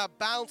we're going to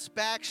bounce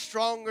back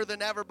stronger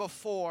than ever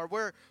before.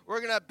 We're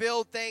going to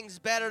build things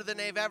better than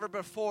they've ever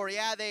before.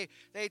 Yeah, they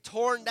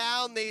torn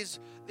down these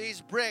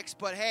bricks,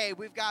 but hey,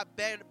 we've got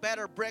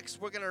better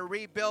bricks. We're going to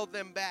rebuild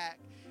them back.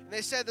 And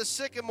they said the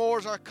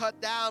sycamores are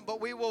cut down, but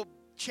we will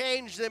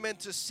change them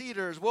into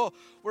cedars. We'll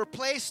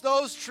replace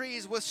those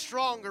trees with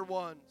stronger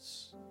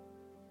ones.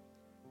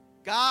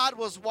 God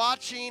was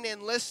watching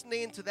and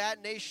listening to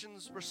that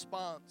nation's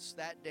response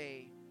that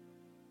day.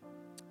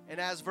 And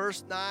as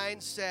verse 9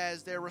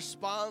 says, their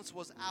response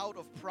was out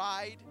of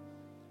pride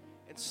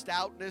and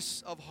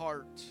stoutness of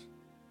heart.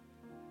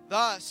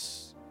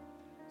 Thus,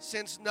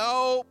 since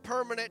no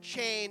permanent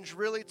change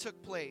really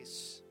took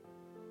place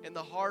in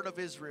the heart of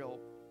Israel,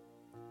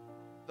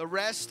 the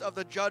rest of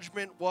the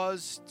judgment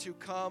was to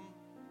come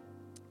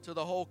to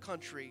the whole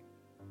country.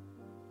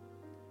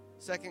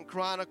 2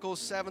 Chronicles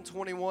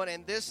 7:21,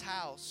 and this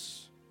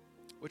house,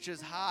 which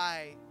is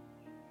high,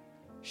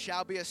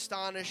 shall be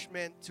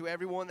astonishment to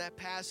everyone that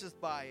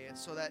passeth by it,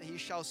 so that he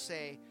shall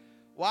say,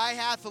 why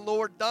hath the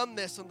Lord done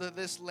this unto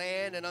this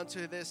land and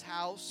unto this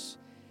house?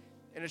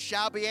 And it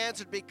shall be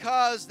answered,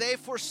 because they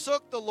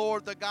forsook the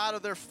Lord, the God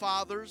of their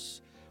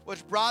fathers,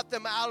 which brought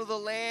them out of the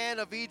land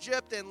of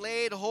Egypt, and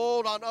laid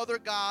hold on other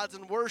gods,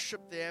 and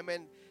worshipped them,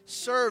 and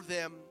served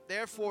them.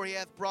 therefore he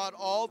hath brought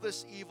all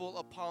this evil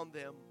upon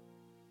them.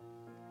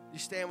 You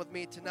stand with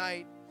me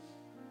tonight.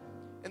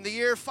 In the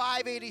year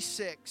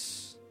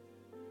 586,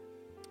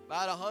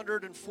 about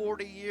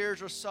 140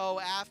 years or so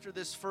after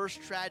this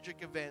first tragic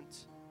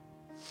event,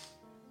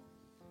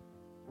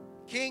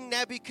 King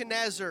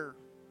Nebuchadnezzar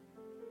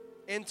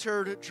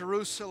entered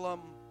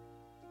Jerusalem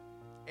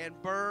and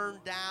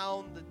burned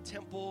down the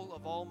temple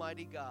of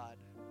Almighty God.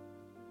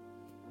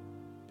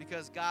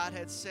 Because God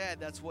had said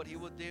that's what he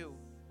would do.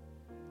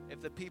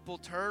 If the people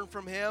turn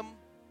from him,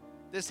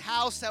 this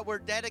house that we're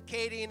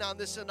dedicating on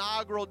this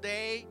inaugural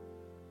day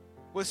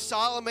with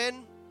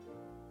Solomon,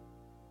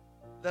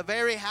 the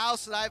very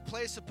house that I've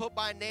placed to put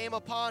my name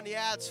upon,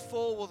 yeah, it's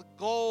full with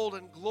gold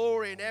and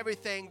glory and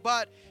everything.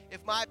 But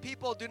if my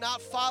people do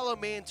not follow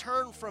me and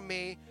turn from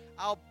me,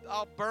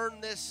 I'll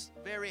burn this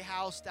very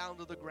house down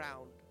to the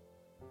ground.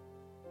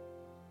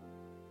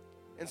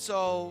 And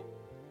so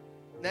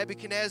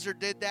Nebuchadnezzar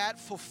did that,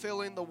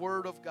 fulfilling the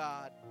word of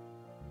God.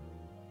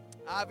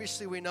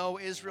 Obviously, we know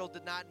Israel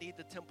did not need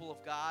the temple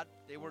of God.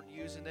 They weren't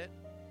using it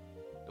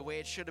the way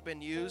it should have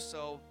been used,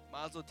 so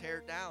might as well tear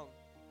it down.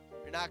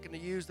 You're not going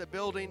to use the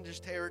building,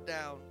 just tear it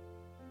down.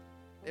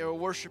 They were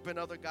worshiping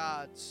other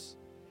gods.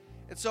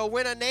 And so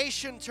when a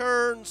nation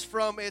turns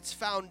from its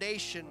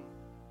foundation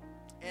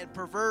and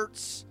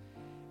perverts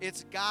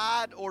its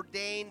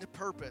God-ordained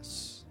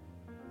purpose,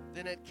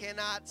 then it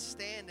cannot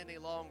stand any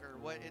longer.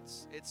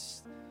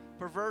 It's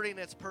perverting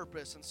its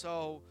purpose. And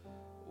so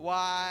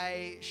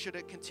why should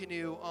it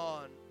continue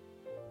on?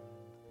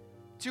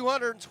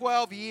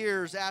 212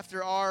 years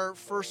after our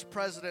first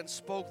president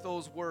spoke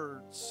those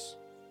words,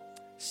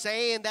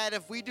 saying that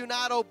if we do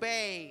not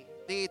obey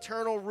the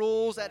eternal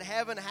rules that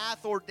heaven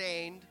hath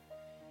ordained,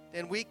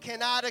 then we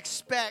cannot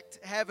expect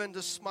heaven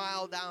to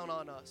smile down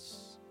on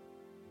us.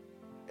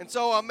 And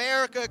so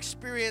America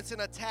experienced an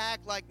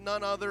attack like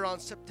none other on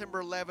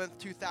September 11th,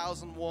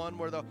 2001,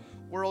 where the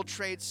World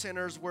Trade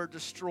Centers were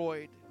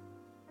destroyed.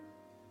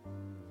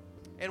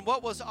 And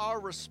what was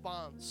our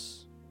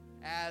response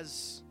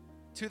as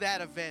to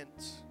that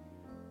event?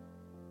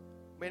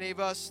 Many of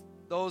us,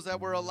 those that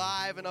were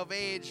alive and of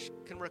age,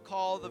 can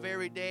recall the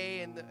very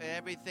day and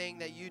everything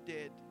that you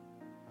did.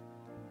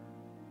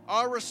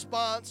 Our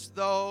response,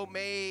 though,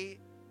 may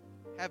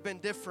have been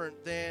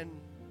different than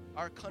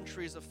our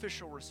country's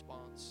official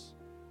response.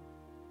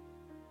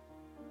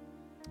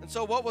 And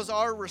so what was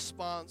our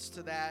response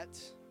to that?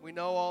 We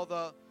know all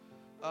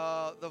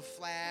the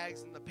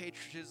flags and the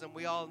patriotism.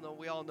 We all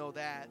know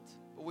that.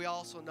 But we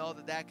also know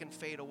that can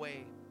fade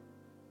away.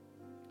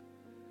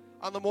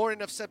 On the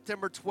morning of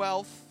September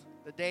 12th,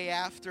 the day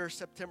after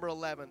September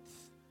 11th,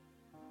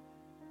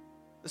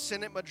 the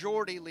Senate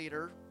Majority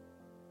Leader,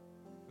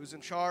 who's in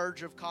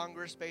charge of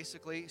Congress,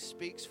 basically,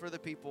 speaks for the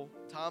people,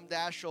 Tom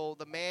Daschle,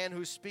 the man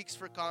who speaks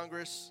for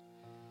Congress,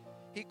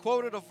 he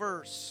quoted a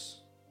verse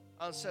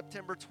on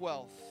September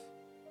 12th.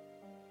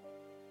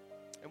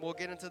 And we'll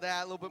get into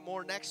that a little bit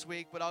more next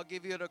week, but I'll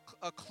give you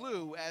a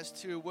clue as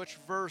to which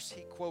verse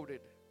he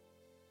quoted.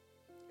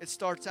 It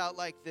starts out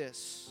like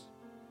this: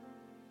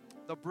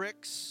 the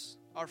bricks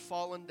are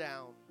fallen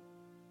down,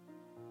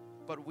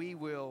 but we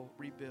will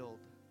rebuild.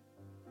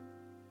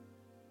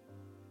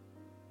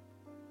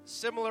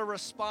 Similar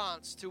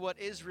response to what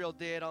Israel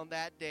did on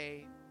that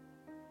day.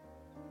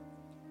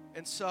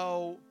 And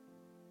so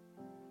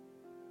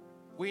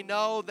we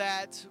know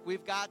that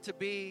we've got to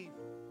be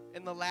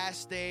in the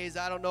last days.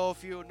 I don't know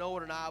if you know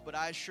it or not, but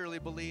I surely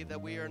believe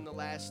that we are in the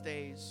last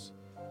days.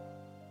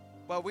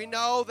 But we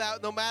know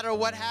that no matter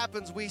what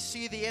happens, we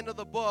see the end of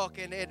the book,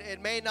 and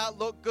it may not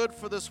look good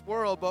for this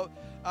world, but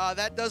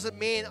that doesn't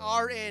mean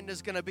our end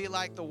is going to be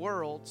like the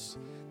world's.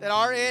 That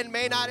our end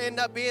may not end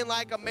up being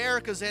like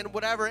America's end,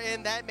 whatever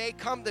end that may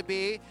come to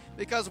be,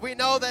 because we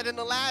know that in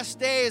the last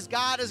days,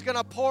 God is going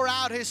to pour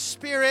out His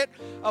Spirit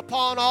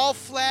upon all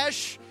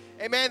flesh.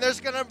 Amen. There's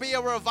going to be a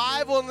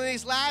revival in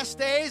these last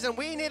days, and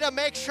we need to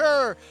make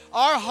sure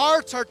our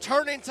hearts are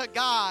turning to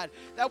God,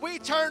 that we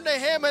turn to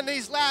Him in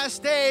these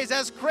last days.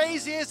 As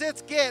crazy as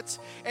it gets,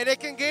 and it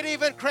can get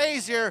even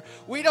crazier,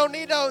 we don't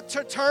need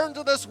to turn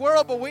to this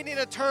world, but we need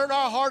to turn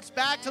our hearts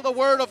back to the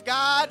Word of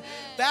God,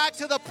 back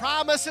to the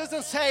promises,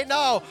 and say,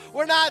 no,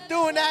 we're not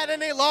doing that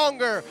any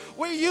longer.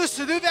 We used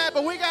to do that,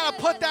 but we got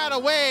to put that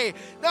away.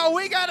 No,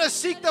 we got to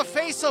seek the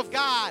face of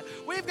God.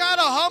 We've got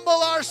to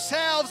humble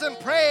ourselves and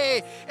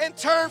pray and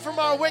turn from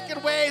our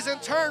wicked ways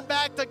and turn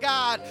back to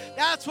God.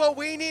 That's what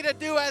we need to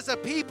do as a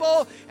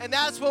people, and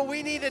that's what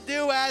we need to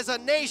do as a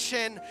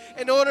nation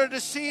in order to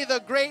see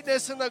the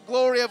greatness and the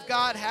glory of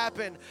God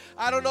happen.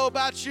 I don't know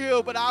about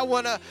you, but I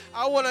want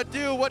to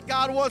do what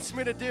God wants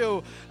me to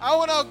do. I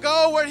want to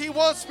go where He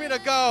wants me to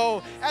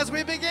go. As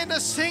we begin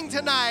to sing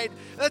tonight,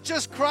 let's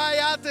just cry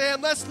out to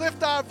Him. Let's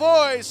lift our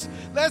voice.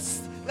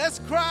 Let's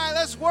cry.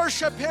 Let's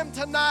worship Him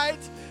tonight.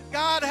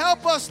 God,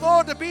 help us,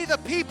 Lord, to be the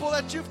people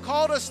that You've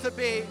called us to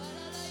be.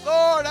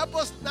 Lord, help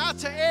us not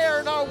to err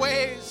in our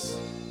ways,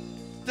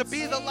 to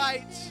be the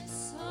light,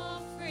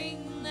 to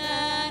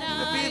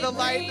be the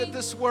light that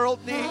this world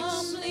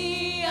needs,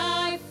 be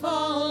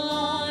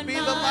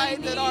the the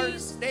light that our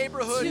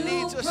neighborhood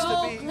needs us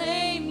to be.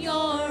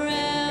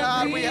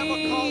 God, we have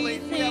a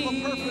calling, we have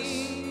a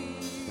purpose.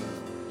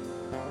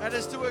 That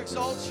is to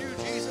exalt you,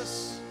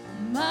 Jesus.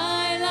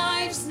 My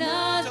life's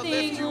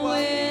nothing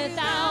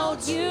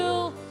without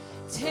you.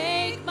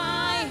 Take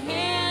my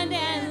hand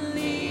and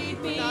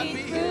lead me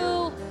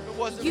through.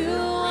 You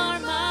are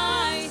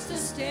my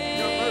sustaining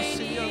your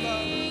mercy, your love.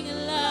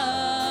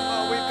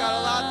 Oh, we've got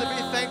a lot to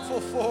be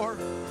thankful for.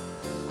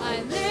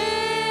 I live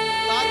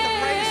a lot to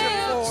praise Him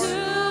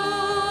for.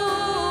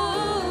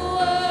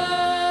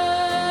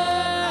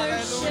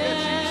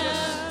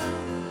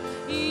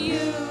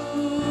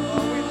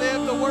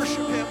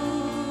 Worship Him.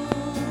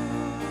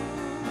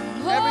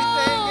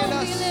 Everything in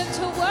us. We live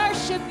to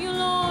worship you,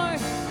 Lord.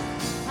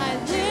 I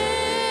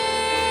live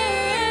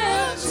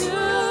to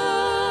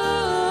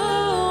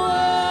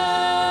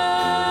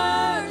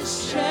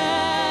worship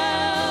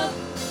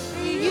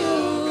you.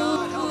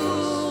 God, help us.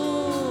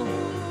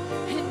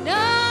 And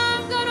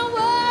I'm gonna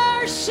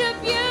worship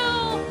you.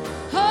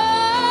 Oh,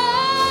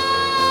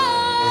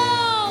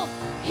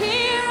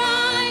 here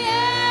I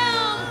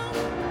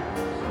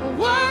am,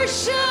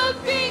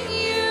 worshiping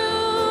you.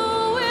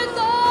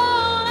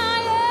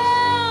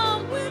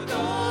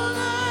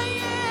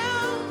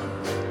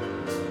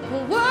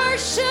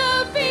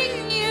 Worshiping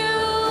you,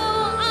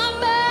 I'm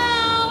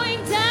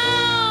bowing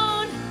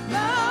down,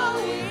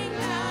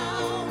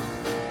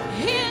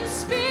 in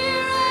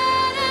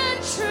spirit and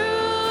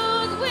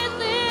truth, with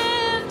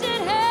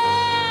lifted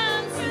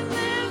hands,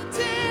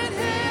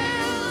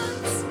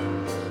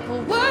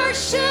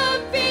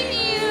 worshiping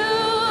you.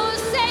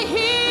 Say,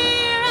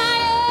 here I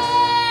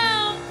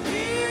am,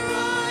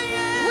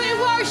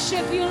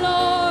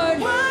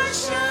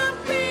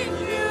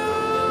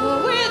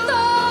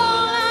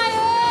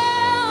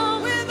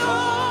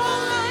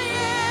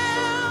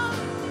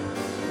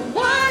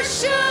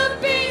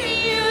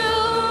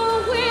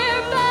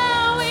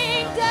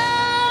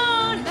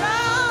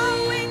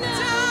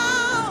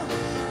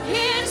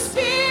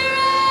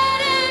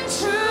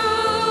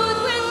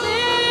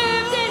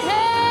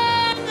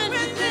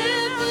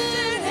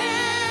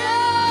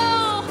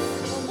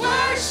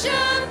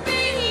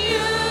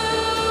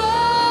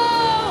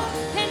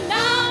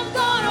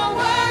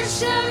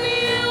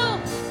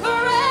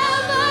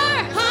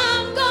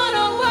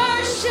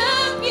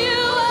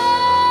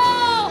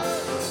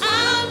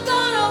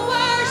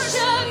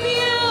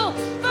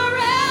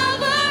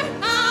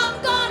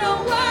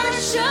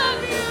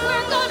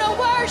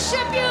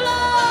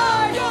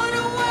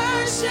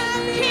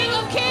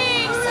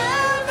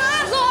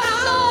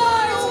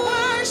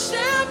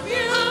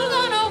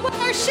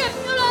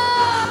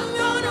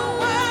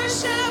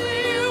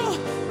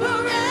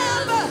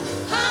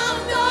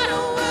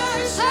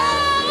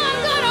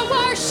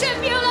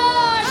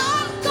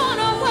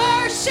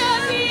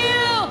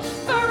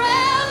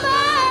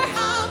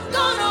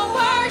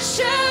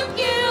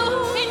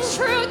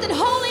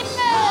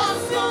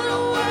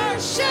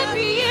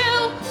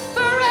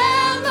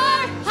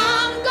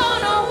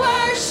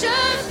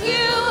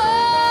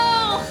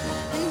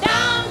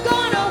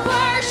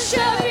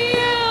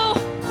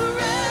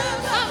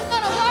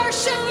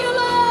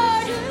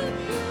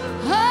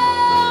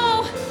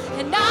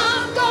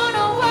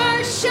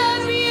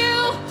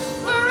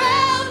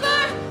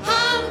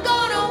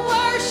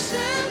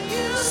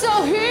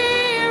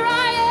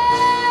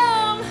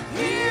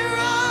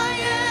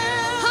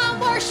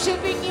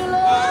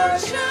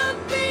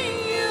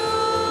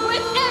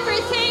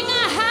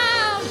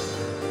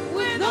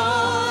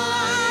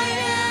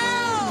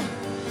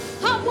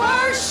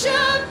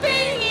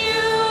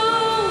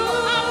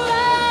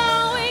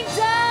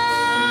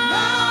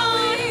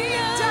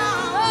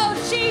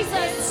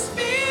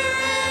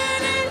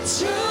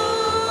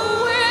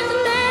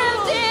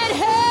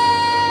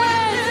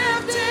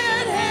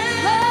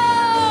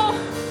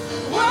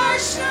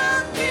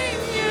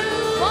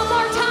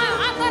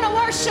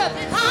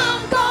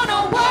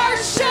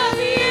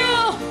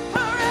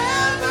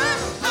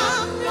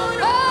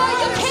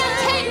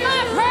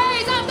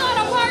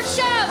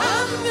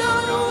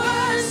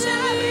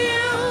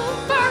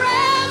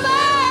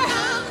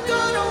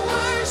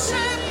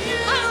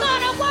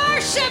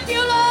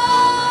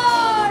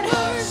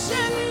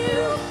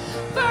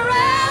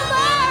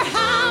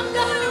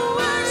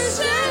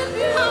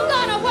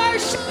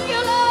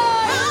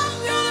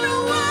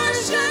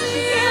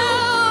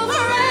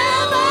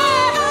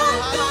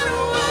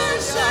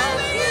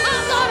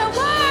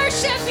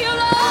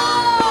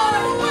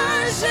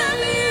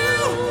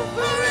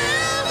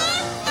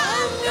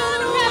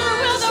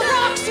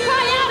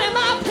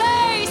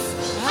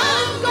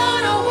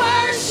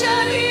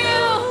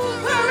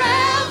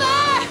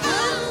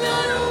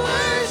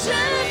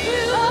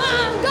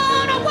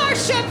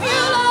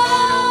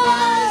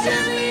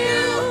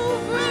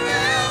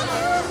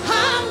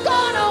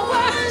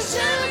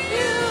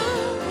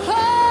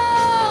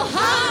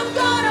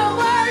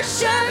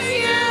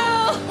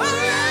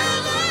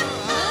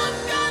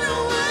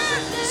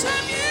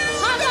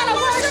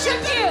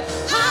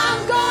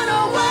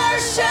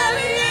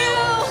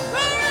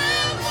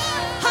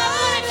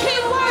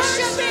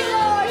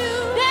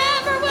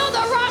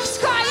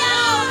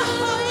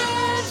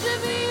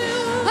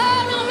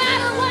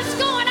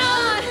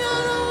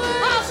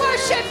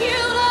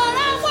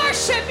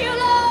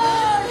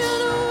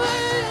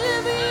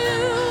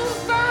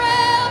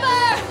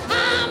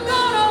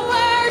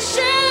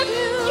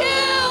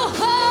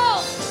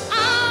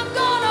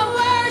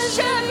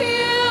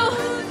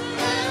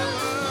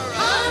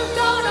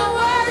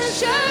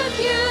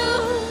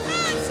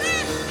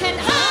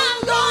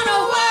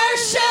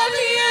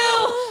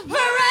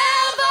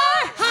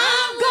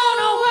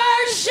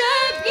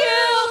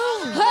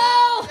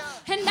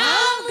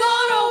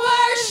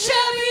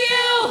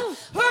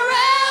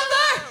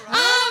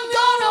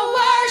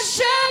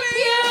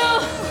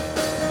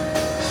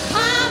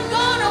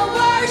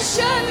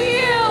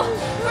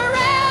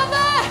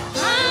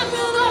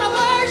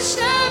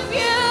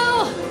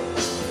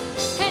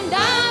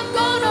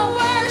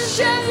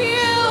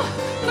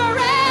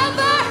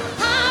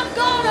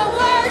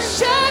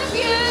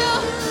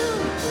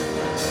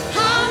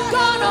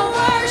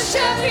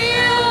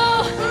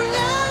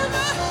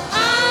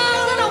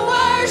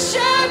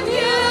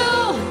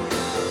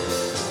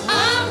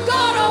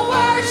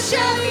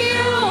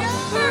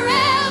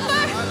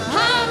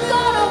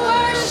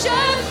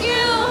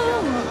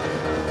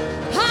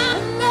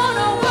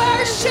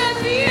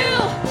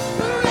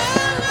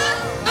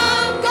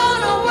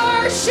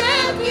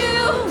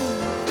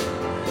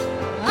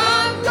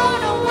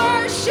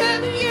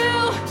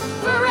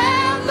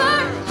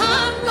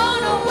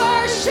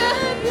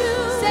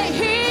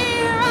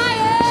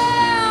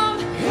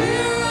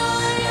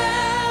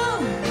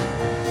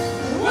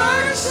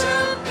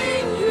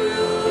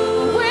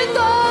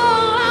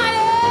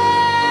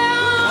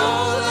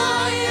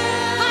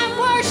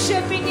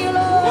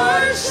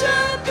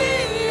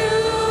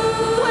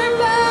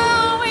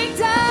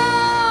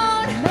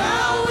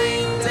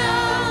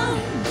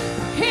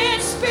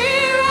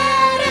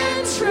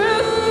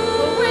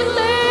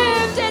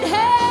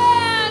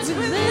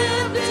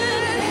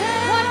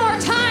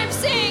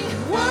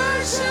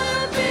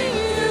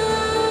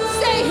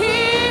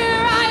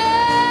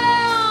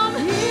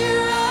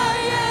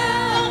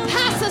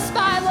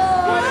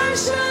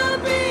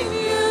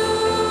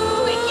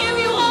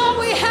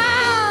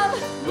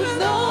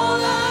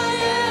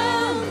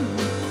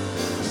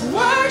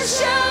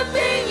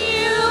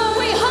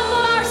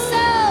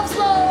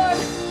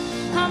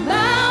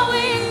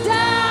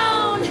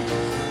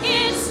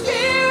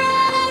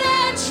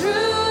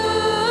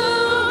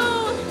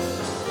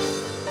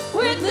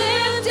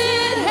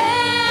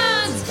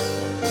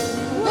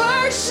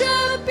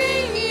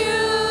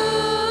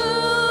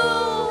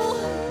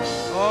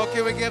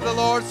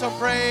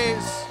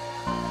 praise?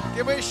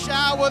 Can we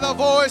shout with a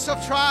voice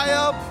of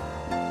triumph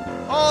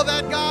all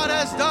that God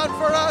has done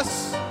for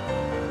us?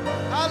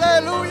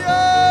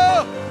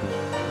 Hallelujah!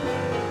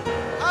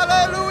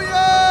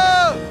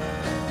 Hallelujah!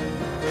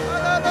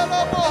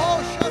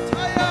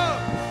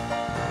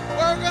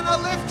 We're going to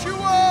lift you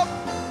up.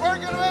 We're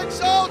going to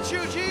exalt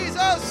you,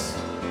 Jesus.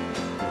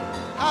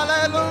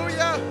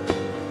 Hallelujah.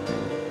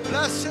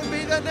 Blessed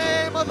be the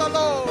name of the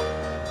Lord.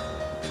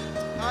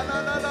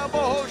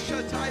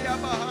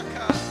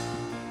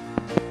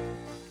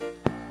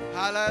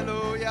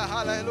 Hallelujah,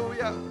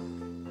 hallelujah.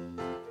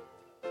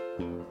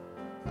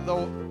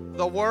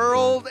 The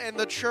world and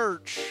the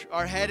church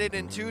are headed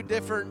in two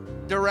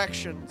different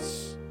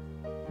directions.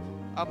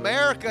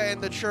 America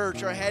and the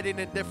church are heading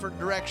in different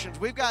directions.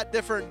 We've got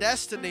different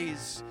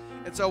destinies.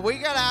 And so we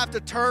got to have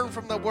to turn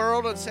from the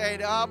world and say,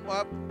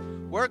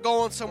 we're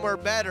going somewhere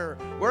better.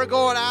 We're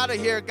going out of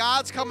here.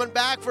 God's coming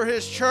back for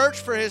his church,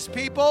 for his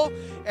people.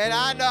 And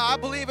I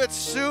believe it's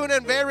soon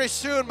and very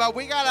soon. But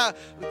we got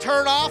to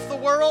turn off the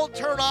world,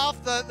 turn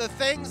off the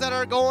things that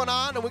are going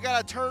on, and we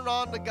got to turn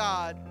on to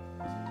God.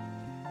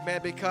 Man,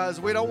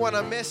 because we don't want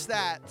to miss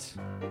that.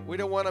 We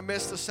don't want to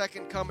miss the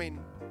second coming,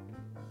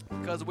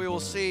 because we will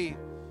see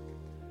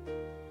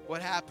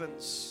what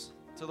happens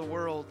to the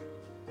world.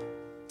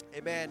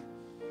 Amen.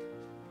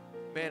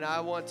 Man,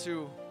 I want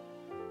to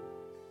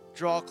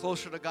draw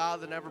closer to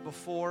God than ever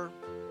before.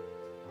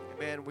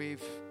 Amen.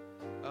 We've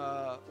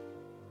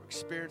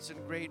experiencing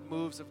great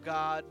moves of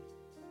God,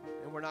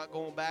 and we're not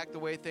going back the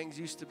way things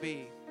used to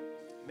be.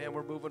 Man,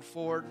 we're moving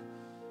forward.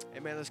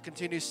 Amen. Let's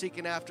continue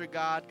seeking after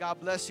God. God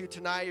bless you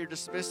tonight. You're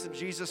dismissed in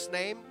Jesus'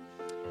 name.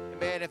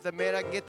 Amen. If the man I can get